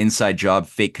another inside job,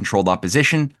 fake controlled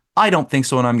opposition. I don't think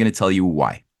so, and I'm going to tell you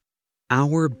why.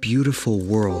 Our beautiful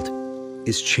world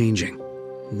is changing,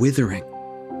 withering,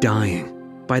 dying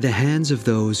by the hands of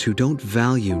those who don't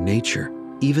value nature,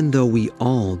 even though we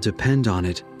all depend on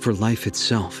it for life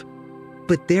itself.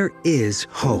 But there is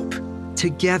hope.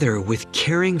 Together with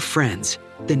caring friends,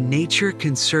 the Nature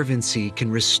Conservancy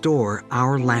can restore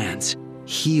our lands,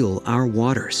 heal our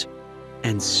waters,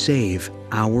 and save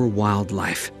our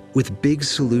wildlife with big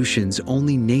solutions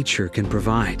only nature can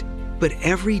provide. But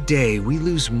every day we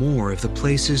lose more of the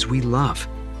places we love,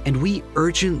 and we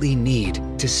urgently need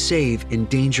to save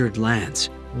endangered lands.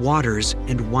 waters,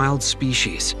 and wild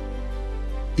species.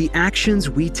 The actions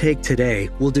we take today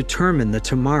will determine the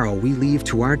tomorrow we leave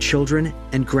to our children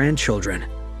and grandchildren.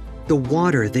 The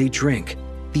water they drink,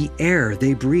 the air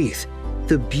they breathe,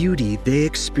 the beauty they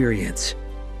experience.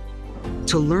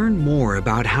 To learn more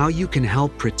about how you can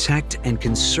help protect and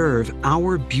conserve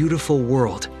our beautiful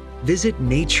world, visit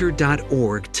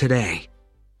nature.org today.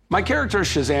 My character,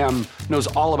 Shazam, knows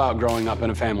all about growing up in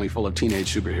a family full of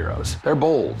teenage superheroes. They're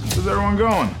bold. Where's everyone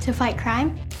going? To fight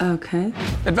crime. Okay.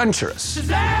 Adventurous.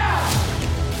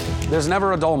 Shazam! There's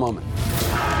never a dull moment.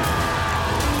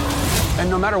 And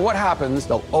no matter what happens,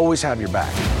 they'll always have your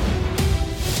back.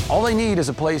 All they need is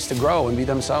a place to grow and be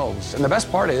themselves. And the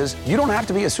best part is, you don't have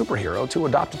to be a superhero to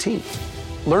adopt a teen.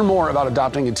 Learn more about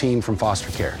adopting a teen from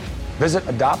foster care. Visit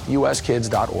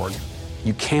adoptuskids.org.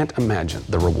 You can't imagine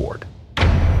the reward.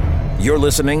 You're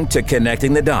listening to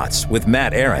Connecting the Dots with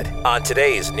Matt Ehret on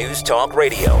today's News Talk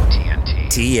Radio,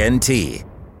 TNT.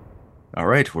 All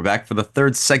right, we're back for the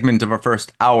third segment of our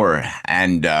first hour,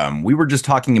 and we were just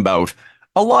talking about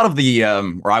a lot of the,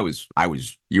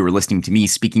 you were listening to me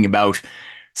speaking about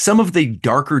some of the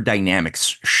darker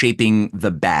dynamics shaping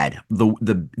the bad,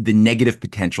 the negative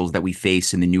potentials that we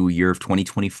face in the new year of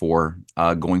 2024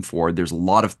 going forward. There's a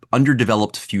lot of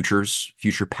underdeveloped future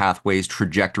pathways,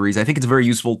 trajectories. I think it's very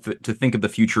useful to think of the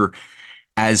future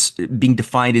as being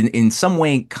defined in some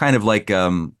way kind of like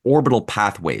orbital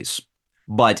pathways.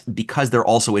 But because they're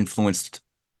also influenced,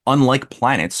 unlike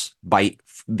planets, by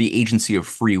the agency of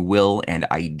free will and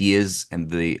ideas and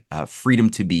the freedom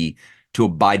to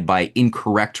abide by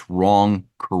incorrect, wrong,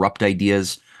 corrupt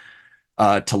ideas,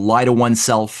 to lie to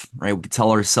oneself, right? We could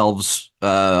tell ourselves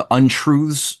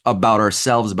untruths about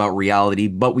ourselves, about reality,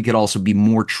 but we could also be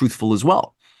more truthful as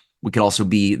well. We could also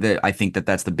be I think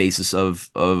that's the basis of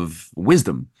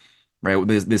wisdom, right?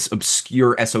 There's this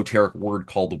obscure esoteric word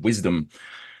called wisdom.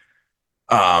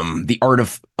 The art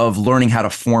of learning how to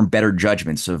form better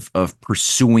judgments, of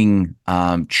pursuing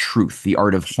truth, the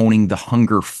art of honing the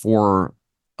hunger for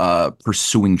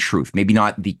pursuing truth. Maybe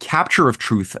not the capture of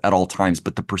truth at all times,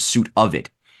 but the pursuit of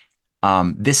it.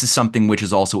 This is something which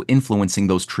is also influencing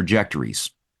those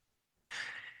trajectories.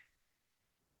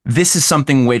 This is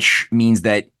something which means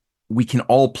that we can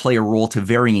all play a role to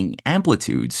varying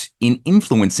amplitudes in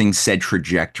influencing said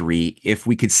trajectory if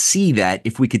we could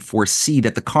foresee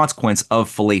that the consequence of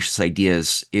fallacious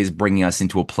ideas is bringing us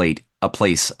into a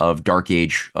place of dark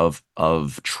age, of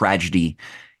tragedy,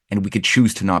 and we could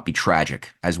choose to not be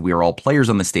tragic, as we are all players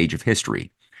on the stage of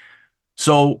history.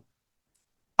 So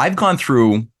I've gone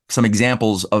through some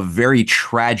examples of very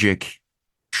tragic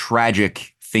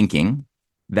thinking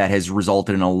that has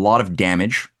resulted in a lot of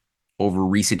damage over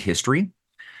recent history.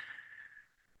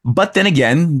 But then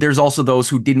again, there's also those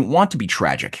who didn't want to be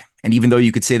tragic. And even though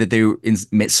you could say that they, in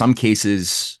some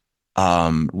cases,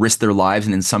 risked their lives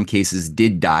and in some cases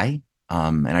did die,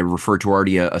 and I refer to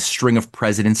already a string of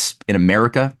presidents in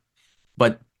America,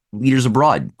 but leaders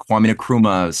abroad, Kwame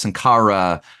Nkrumah,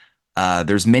 Sankara,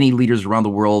 there's many leaders around the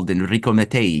world, Enrico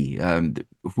Mattei,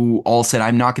 who all said,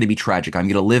 I'm not going to be tragic. I'm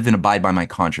going to live and abide by my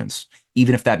conscience.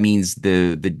 Even if that means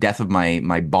the death of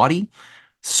my body,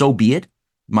 so be it.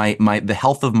 The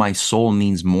health of my soul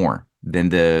means more than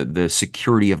the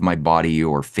security of my body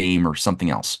or fame or something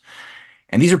else.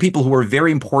 And these are people who are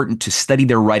very important to study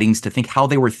their writings, to think how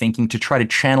they were thinking, to try to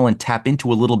channel and tap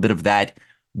into a little bit of that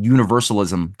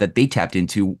universalism that they tapped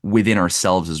into within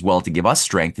ourselves as well, to give us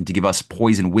strength and to give us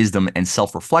poise and wisdom and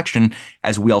self-reflection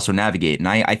as we also navigate. And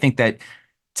I think that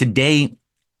today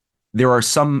there are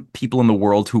some people in the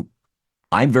world who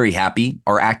I'm very happy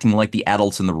are acting like the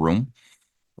adults in the room.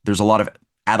 There's a lot of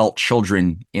adult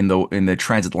children in the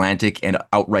transatlantic and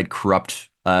outright corrupt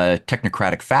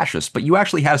technocratic fascists, but you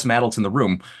actually have some adults in the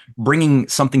room bringing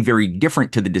something very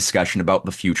different to the discussion about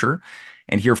the future.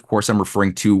 And here, of course, I'm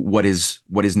referring to what is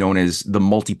known as the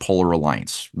multipolar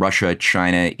alliance: Russia,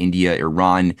 China, India,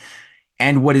 Iran,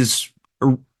 and what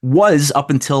was up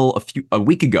until a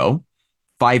week ago,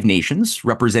 5 nations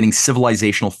representing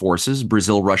civilizational forces: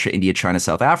 Brazil, Russia, India, China,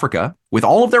 South Africa. With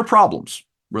all of their problems,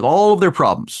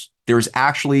 there's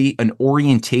actually an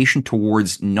orientation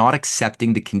towards not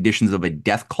accepting the conditions of a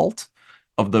death cult,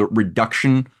 of the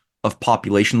reduction of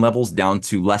population levels down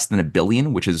to less than 1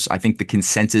 billion, which is, I think, the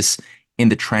consensus in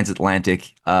the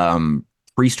transatlantic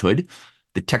priesthood,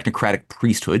 the technocratic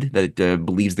priesthood that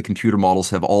believes the computer models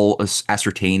have all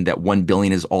ascertained that 1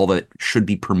 billion is all that should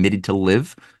be permitted to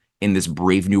live in this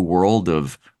brave new world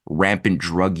of rampant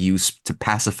drug use to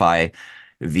pacify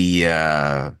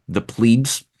the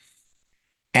plebes,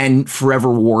 and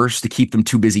forever wars to keep them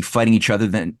too busy fighting each other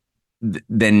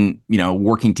than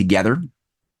working together.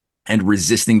 and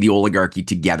resisting the oligarchy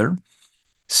together.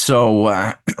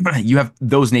 So you have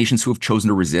those nations who have chosen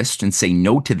to resist and say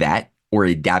no to that or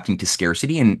adapting to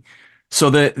scarcity. And so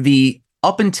the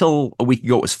up until a week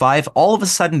ago, it was 5. All of a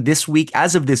sudden this week,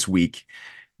 as of this week,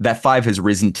 that 5 has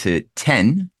risen to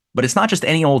 10. But it's not just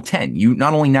any old 10. You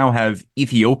not only now have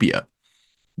Ethiopia,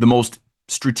 the most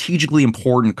strategically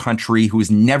important country who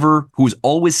has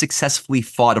always successfully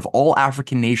fought of all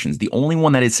African nations. The only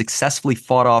one that has successfully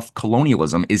fought off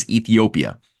colonialism is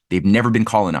Ethiopia. They've never been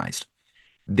colonized.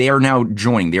 They are now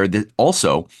joining. They are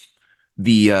also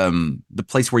the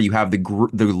place where you have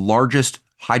the largest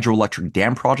hydroelectric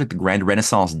dam project, the Grand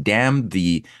Renaissance Dam,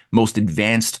 the most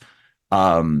advanced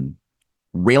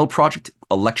rail project,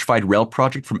 electrified rail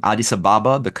project from Addis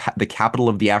Ababa, the capital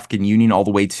of the African Union, all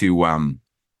the way to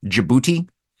Djibouti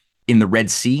in the Red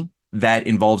Sea. That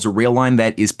involves a rail line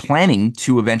that is planning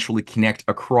to eventually connect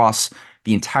across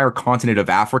the entire continent of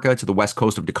Africa to the west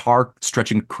coast of Dakar,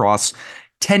 stretching across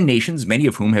 10 nations, many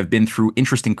of whom have been through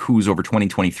interesting coups over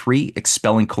 2023,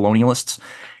 expelling colonialists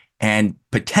and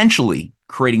potentially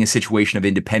creating a situation of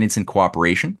independence and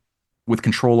cooperation with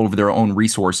control over their own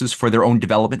resources for their own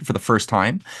development for the first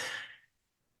time.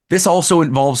 This also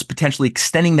involves potentially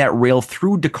extending that rail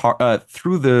through Dakar,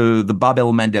 through the Bab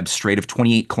el-Mandeb Strait of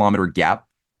 28-kilometer gap.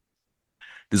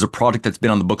 There's a project that's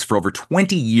been on the books for over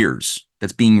 20 years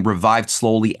that's being revived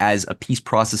slowly as a peace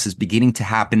process is beginning to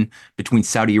happen between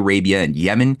Saudi Arabia and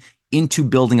Yemen into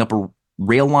building up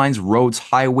rail lines, roads,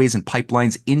 highways, and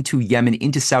pipelines into Yemen,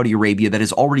 into Saudi Arabia that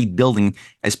is already building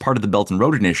as part of the Belt and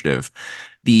Road Initiative.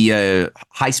 The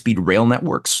high-speed rail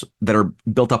networks that are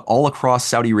built up all across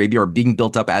Saudi Arabia are being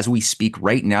built up as we speak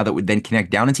right now that would then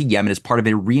connect down into Yemen as part of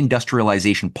a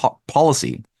reindustrialization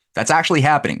policy. That's actually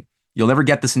happening. You'll never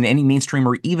get this in any mainstream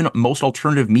or even most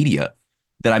alternative media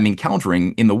that I'm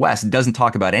encountering in the West. It doesn't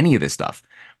talk about any of this stuff,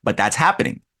 but that's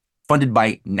happening. Funded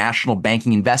by national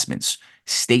banking investments,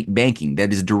 state banking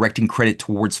that is directing credit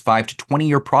towards 5 to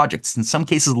 20-year projects, in some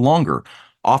cases longer,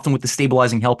 often with the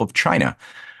stabilizing help of China,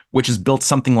 which has built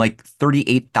something like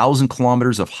 38,000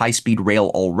 kilometers of high-speed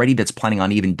rail already that's planning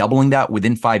on even doubling that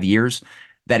within 5 years.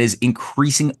 That is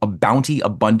increasing a bounty,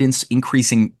 abundance,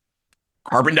 increasing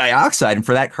carbon dioxide. And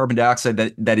for that carbon dioxide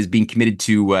that is being committed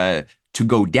to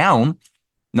go down,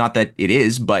 not that it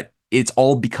is, but it's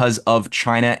all because of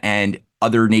China and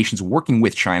other nations working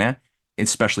with China,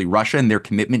 especially Russia, and their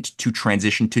commitment to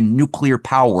transition to nuclear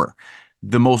power,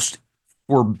 the most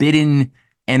forbidden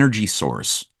energy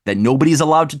source that nobody is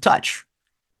allowed to touch.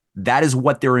 That is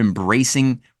what they're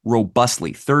embracing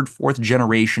robustly. 3rd, 4th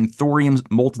generation thorium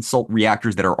molten salt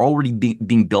reactors that are already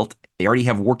being built. They already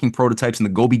have working prototypes in the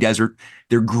Gobi Desert.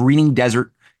 They're greening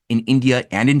desert in India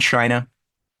and in China.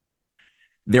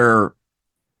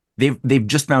 They've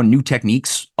just found new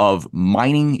techniques of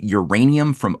mining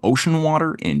uranium from ocean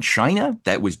water in China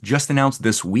that was just announced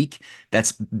this week.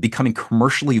 That's becoming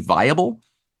commercially viable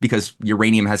because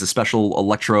uranium has a special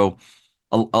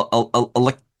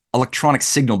electronic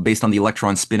signal based on the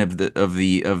electron spin of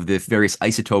the various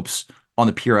isotopes on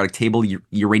the periodic table.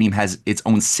 Uranium has its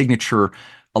own signature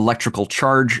electrical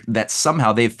charge that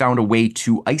somehow they've found a way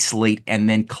to isolate and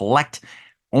then collect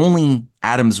only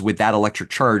atoms with that electric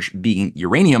charge, being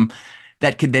uranium,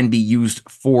 that could then be used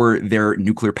for their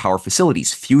nuclear power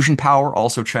facilities. Fusion power,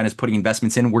 also China's putting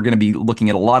investments in. We're going to be looking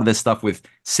at a lot of this stuff with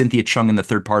Cynthia Chung in the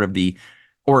third part of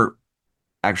or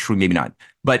actually maybe not,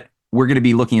 but we're going to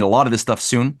be looking at a lot of this stuff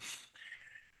soon.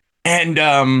 And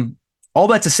all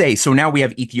that to say, so now we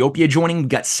have Ethiopia joining. We've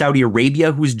got Saudi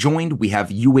Arabia who's joined. We have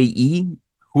UAE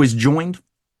who has joined.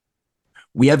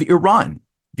 We have Iran,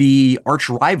 the arch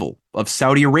rival of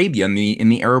Saudi Arabia in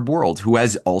the Arab world, who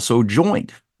has also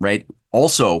joined, right?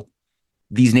 Also,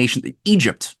 these nations,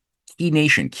 Egypt, key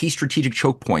nation, key strategic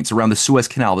choke points around the Suez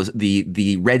Canal,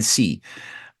 the Red Sea,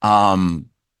 that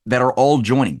are all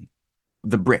joining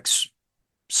the BRICS.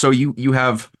 So you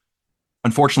have,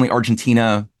 unfortunately,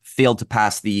 Argentina failed to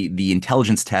pass the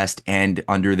intelligence test, and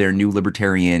under their new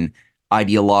libertarian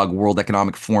ideologue, World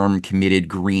Economic Forum committed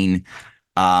green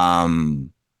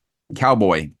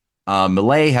cowboy,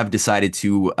 Malay have decided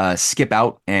to skip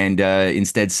out and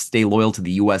instead stay loyal to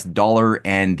the U.S. dollar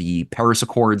and the Paris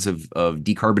Accords of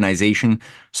decarbonization.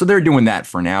 So they're doing that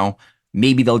for now.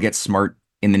 Maybe they'll get smart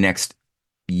in the next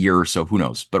year or so, who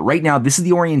knows? But right now, this is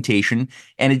the orientation,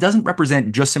 and it doesn't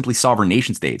represent just simply sovereign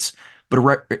nation states,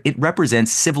 but it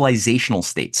represents civilizational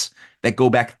states that go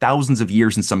back thousands of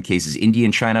years in some cases. India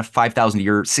and China, 5,000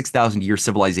 year, 6,000 year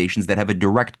civilizations that have a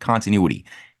direct continuity,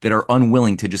 that are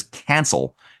unwilling to just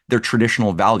cancel their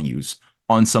traditional values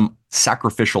on some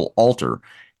sacrificial altar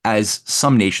as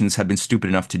some nations have been stupid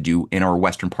enough to do in our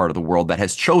Western part of the world that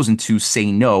has chosen to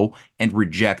say no and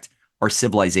reject our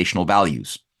civilizational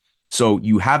values. So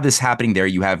you have this happening there.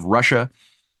 You have Russia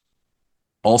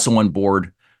also on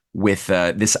board with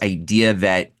this idea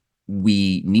that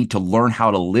we need to learn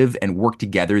how to live and work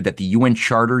together, that the UN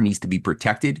Charter needs to be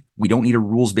protected. We don't need a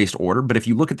rules-based order. But if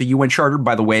you look at the UN Charter,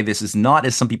 by the way, this is not,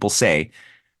 as some people say,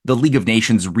 the League of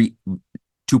Nations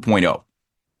 2.0.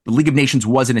 The League of Nations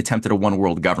was an attempt at a one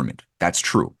world government. That's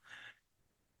true.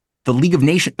 The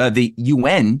the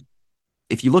UN,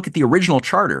 if you look at the original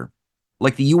charter,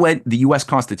 like the US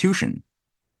Constitution,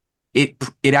 it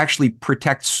actually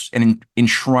protects and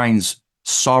enshrines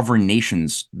sovereign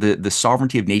nations, the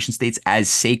sovereignty of nation states as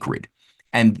sacred.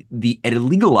 And it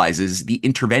legalizes the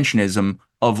interventionism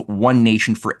of one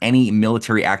nation for any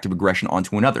military act of aggression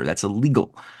onto another. That's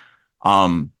illegal.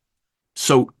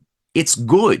 So it's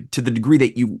good to the degree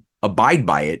that you abide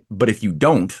by it, but if you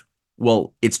don't,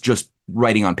 well, it's just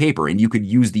writing on paper, and you could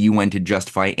use the UN to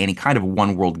justify any kind of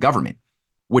one world government,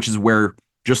 which is where,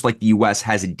 just like the US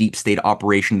has a deep state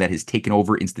operation that has taken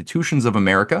over institutions of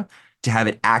America to have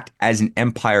it act as an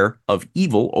empire of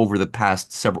evil over the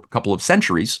past couple of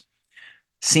centuries,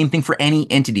 same thing for any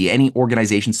entity, any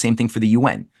organization, same thing for the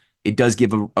UN. It does give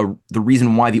the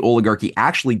reason why the oligarchy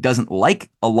actually doesn't like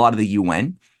a lot of the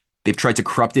UN. They've tried to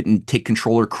corrupt it and take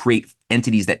control or create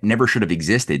entities that never should have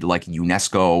existed, like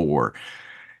UNESCO or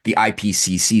the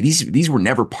IPCC. These were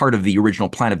never part of the original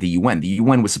plan of the UN. The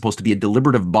UN was supposed to be a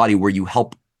deliberative body where you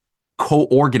help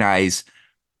co-organize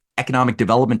economic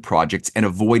development projects and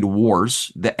avoid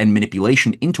wars and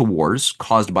manipulation into wars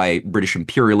caused by British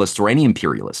imperialists or any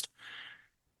imperialist.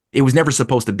 It was never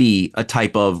supposed to be a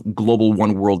type of global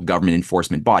one world government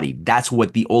enforcement body. That's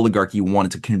what the oligarchy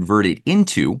wanted to convert it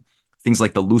into. Things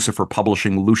like the Lucifer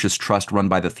Publishing Lucius Trust run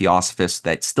by the Theosophists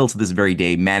that still to this very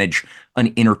day manage an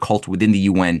inner cult within the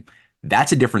UN.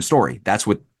 That's a different story. That's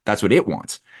what it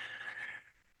wants.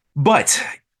 But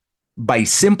by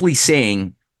simply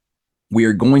saying we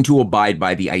are going to abide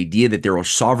by the idea that there are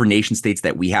sovereign nation states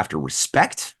that we have to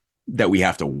respect, that we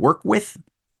have to work with,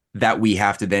 that we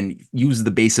have to then use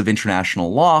the base of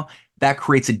international law, that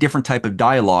creates a different type of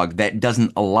dialogue that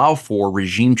doesn't allow for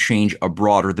regime change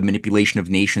abroad or the manipulation of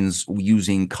nations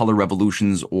using color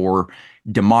revolutions or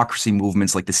democracy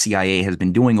movements like the CIA has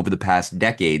been doing over the past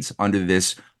decades under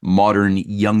this modern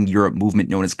young Europe movement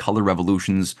known as color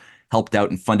revolutions, helped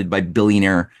out and funded by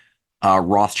billionaire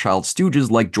Rothschild stooges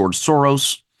like George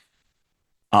Soros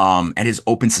and his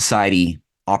open society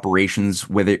operations,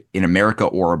 whether in America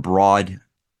or abroad.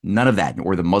 None of that,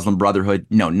 or the Muslim Brotherhood.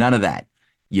 No, none of that.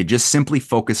 You just simply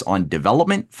focus on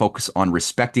development, focus on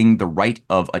respecting the right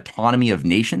of autonomy of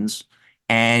nations,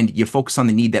 and you focus on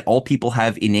the need that all people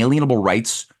have inalienable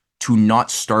rights to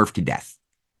not starve to death,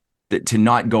 to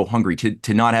not go hungry,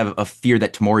 to not have a fear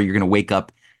that tomorrow you're going to wake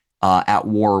up at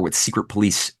war with secret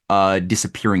police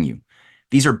disappearing you.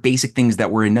 These are basic things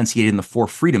that were enunciated in the Four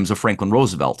Freedoms of Franklin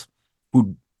Roosevelt,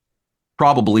 who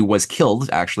probably was killed,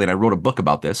 actually, and I wrote a book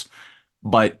about this,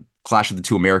 but Clash of the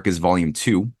Two Americas, Volume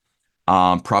 2,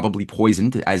 probably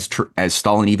poisoned, as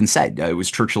Stalin even said. It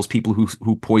was Churchill's people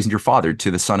who poisoned your father,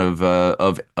 to the son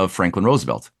of Franklin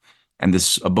Roosevelt. And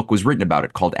a book was written about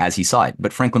it called As He Saw It.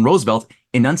 But Franklin Roosevelt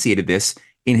enunciated this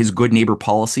in his good neighbor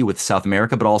policy with South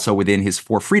America, but also within his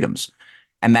Four Freedoms.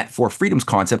 And that Four Freedoms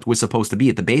concept was supposed to be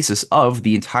at the basis of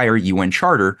the entire UN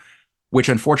Charter, which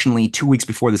unfortunately 2 weeks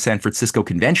before the San Francisco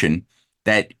Convention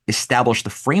that established the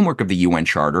framework of the UN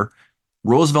Charter,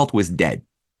 Roosevelt was dead.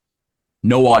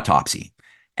 No autopsy.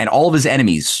 And all of his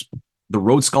enemies, the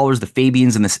Rhodes Scholars, the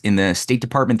Fabians in the State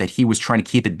Department that he was trying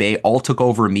to keep at bay, all took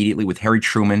over immediately with Harry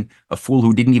Truman, a fool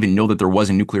who didn't even know that there was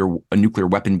a nuclear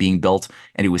weapon being built,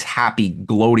 and who was happy,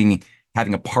 gloating,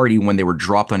 having a party when they were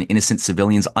dropped on innocent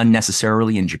civilians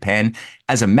unnecessarily in Japan,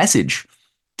 as a message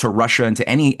to Russia and to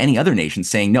any other nation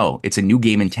saying, no, it's a new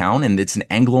game in town, and it's an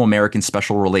Anglo-American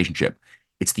special relationship.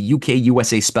 It's the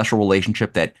UK-USA special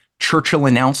relationship that Churchill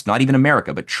announced, not even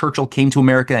America, but Churchill came to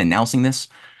America announcing this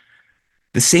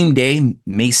the same day,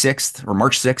 May 6th or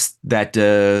March 6th, that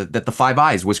the Five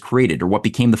Eyes was created, or what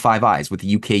became the Five Eyes with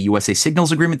the UK-USA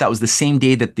Signals Agreement. That was the same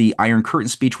day that the Iron Curtain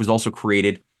speech was also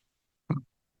created.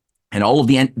 And all of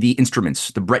the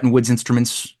instruments, the Bretton Woods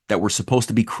instruments that were supposed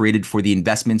to be created for the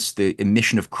investments, the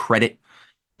emission of credit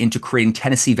into creating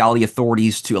Tennessee Valley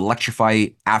authorities to electrify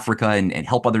Africa and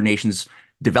help other nations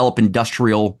develop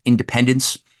industrial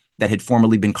independence that had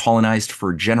formerly been colonized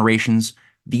for generations.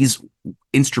 These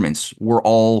instruments were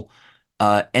all,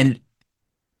 and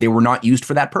they were not used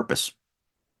for that purpose.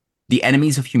 The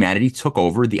enemies of humanity took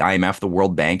over the IMF, the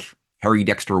World Bank. Harry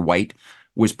Dexter White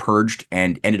was purged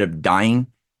and ended up dying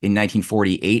in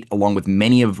 1948, along with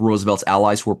many of Roosevelt's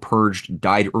allies who were purged,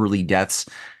 died early deaths,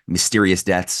 mysterious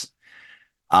deaths.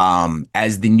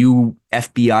 As the new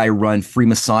FBI-run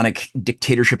Freemasonic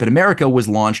dictatorship in America was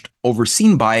launched,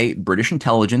 overseen by British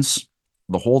intelligence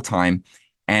the whole time,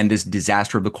 and this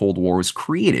disaster of the Cold War was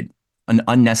created. An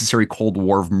unnecessary Cold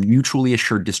War of mutually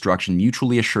assured destruction,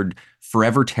 mutually assured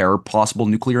forever terror, possible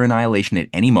nuclear annihilation at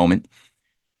any moment.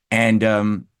 And,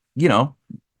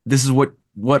 this is what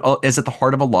is at the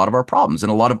heart of a lot of our problems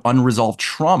and a lot of unresolved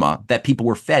trauma that people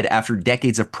were fed after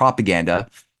decades of propaganda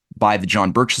by the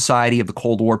John Birch Society of the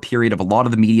Cold War period, of a lot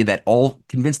of the media that all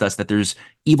convinced us that there's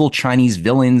evil Chinese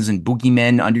villains and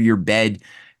boogeymen under your bed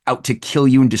out to kill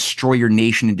you and destroy your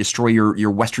nation and destroy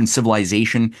your Western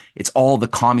civilization. It's all the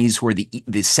commies who are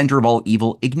the center of all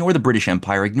evil. Ignore the British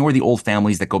Empire. Ignore the old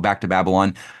families that go back to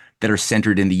Babylon that are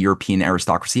centered in the European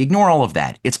aristocracy. Ignore all of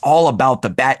that. It's all about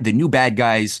the new bad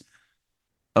guys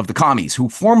of the commies who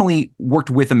formerly worked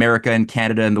with America and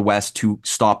Canada and the West to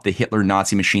stop the Hitler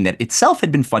Nazi machine that itself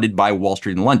had been funded by Wall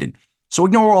Street and London. So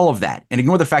ignore all of that and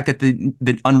ignore the fact that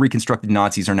the unreconstructed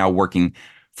Nazis are now working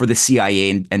for the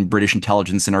CIA and British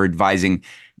intelligence and are advising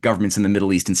governments in the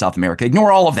Middle East and South America.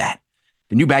 Ignore all of that.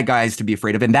 The new bad guys to be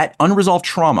afraid of. And that unresolved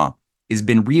trauma has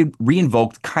been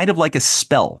reinvoked kind of like a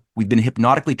spell. We've been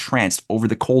hypnotically tranced over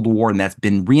the Cold War, and that's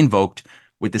been reinvoked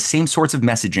with the same sorts of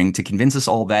messaging to convince us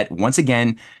all that, once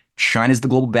again, China's the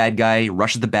global bad guy,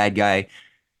 Russia's the bad guy,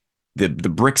 the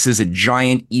BRICS is a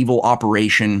giant evil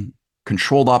operation,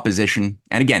 controlled opposition.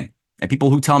 And again, and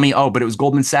people who tell me, oh, but it was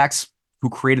Goldman Sachs who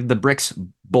created the BRICS,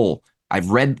 bull.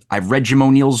 I've read Jim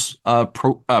O'Neill's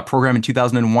program in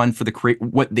 2001 for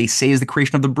what they say is the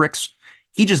creation of the BRICS.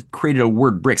 He just created a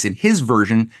word BRICS. In his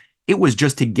version, it was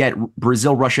just to get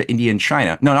Brazil, Russia, India, and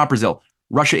China. No, not Brazil.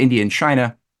 Russia, India, and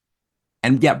China.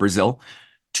 And yeah, Brazil,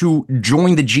 to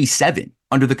join the G7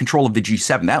 under the control of the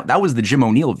G7. That was the Jim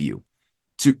O'Neill view,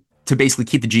 to basically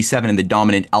keep the G7 in the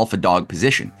dominant alpha dog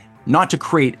position, not to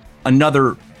create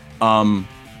another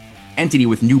entity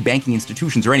with new banking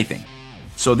institutions or anything.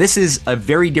 So this is a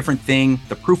very different thing.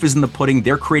 The proof is in the pudding.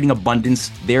 They're creating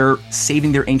abundance. They're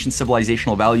saving their ancient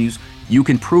civilizational values. You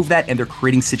can prove that, and they're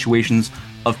creating situations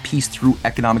of peace through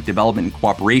economic development and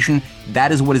cooperation.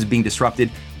 That is what is being disrupted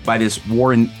by this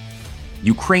war in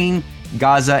Ukraine,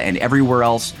 Gaza, and everywhere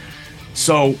else.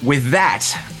 So with that,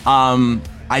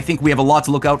 I think we have a lot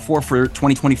to look out for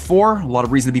 2024, a lot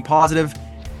of reason to be positive,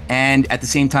 and at the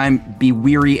same time, be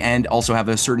weary and also have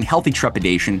a certain healthy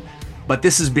trepidation. But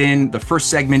this has been the first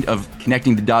segment of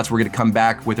Connecting the Dots. We're going to come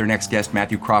back with our next guest,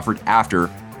 Matthew Crawford, after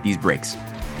these breaks.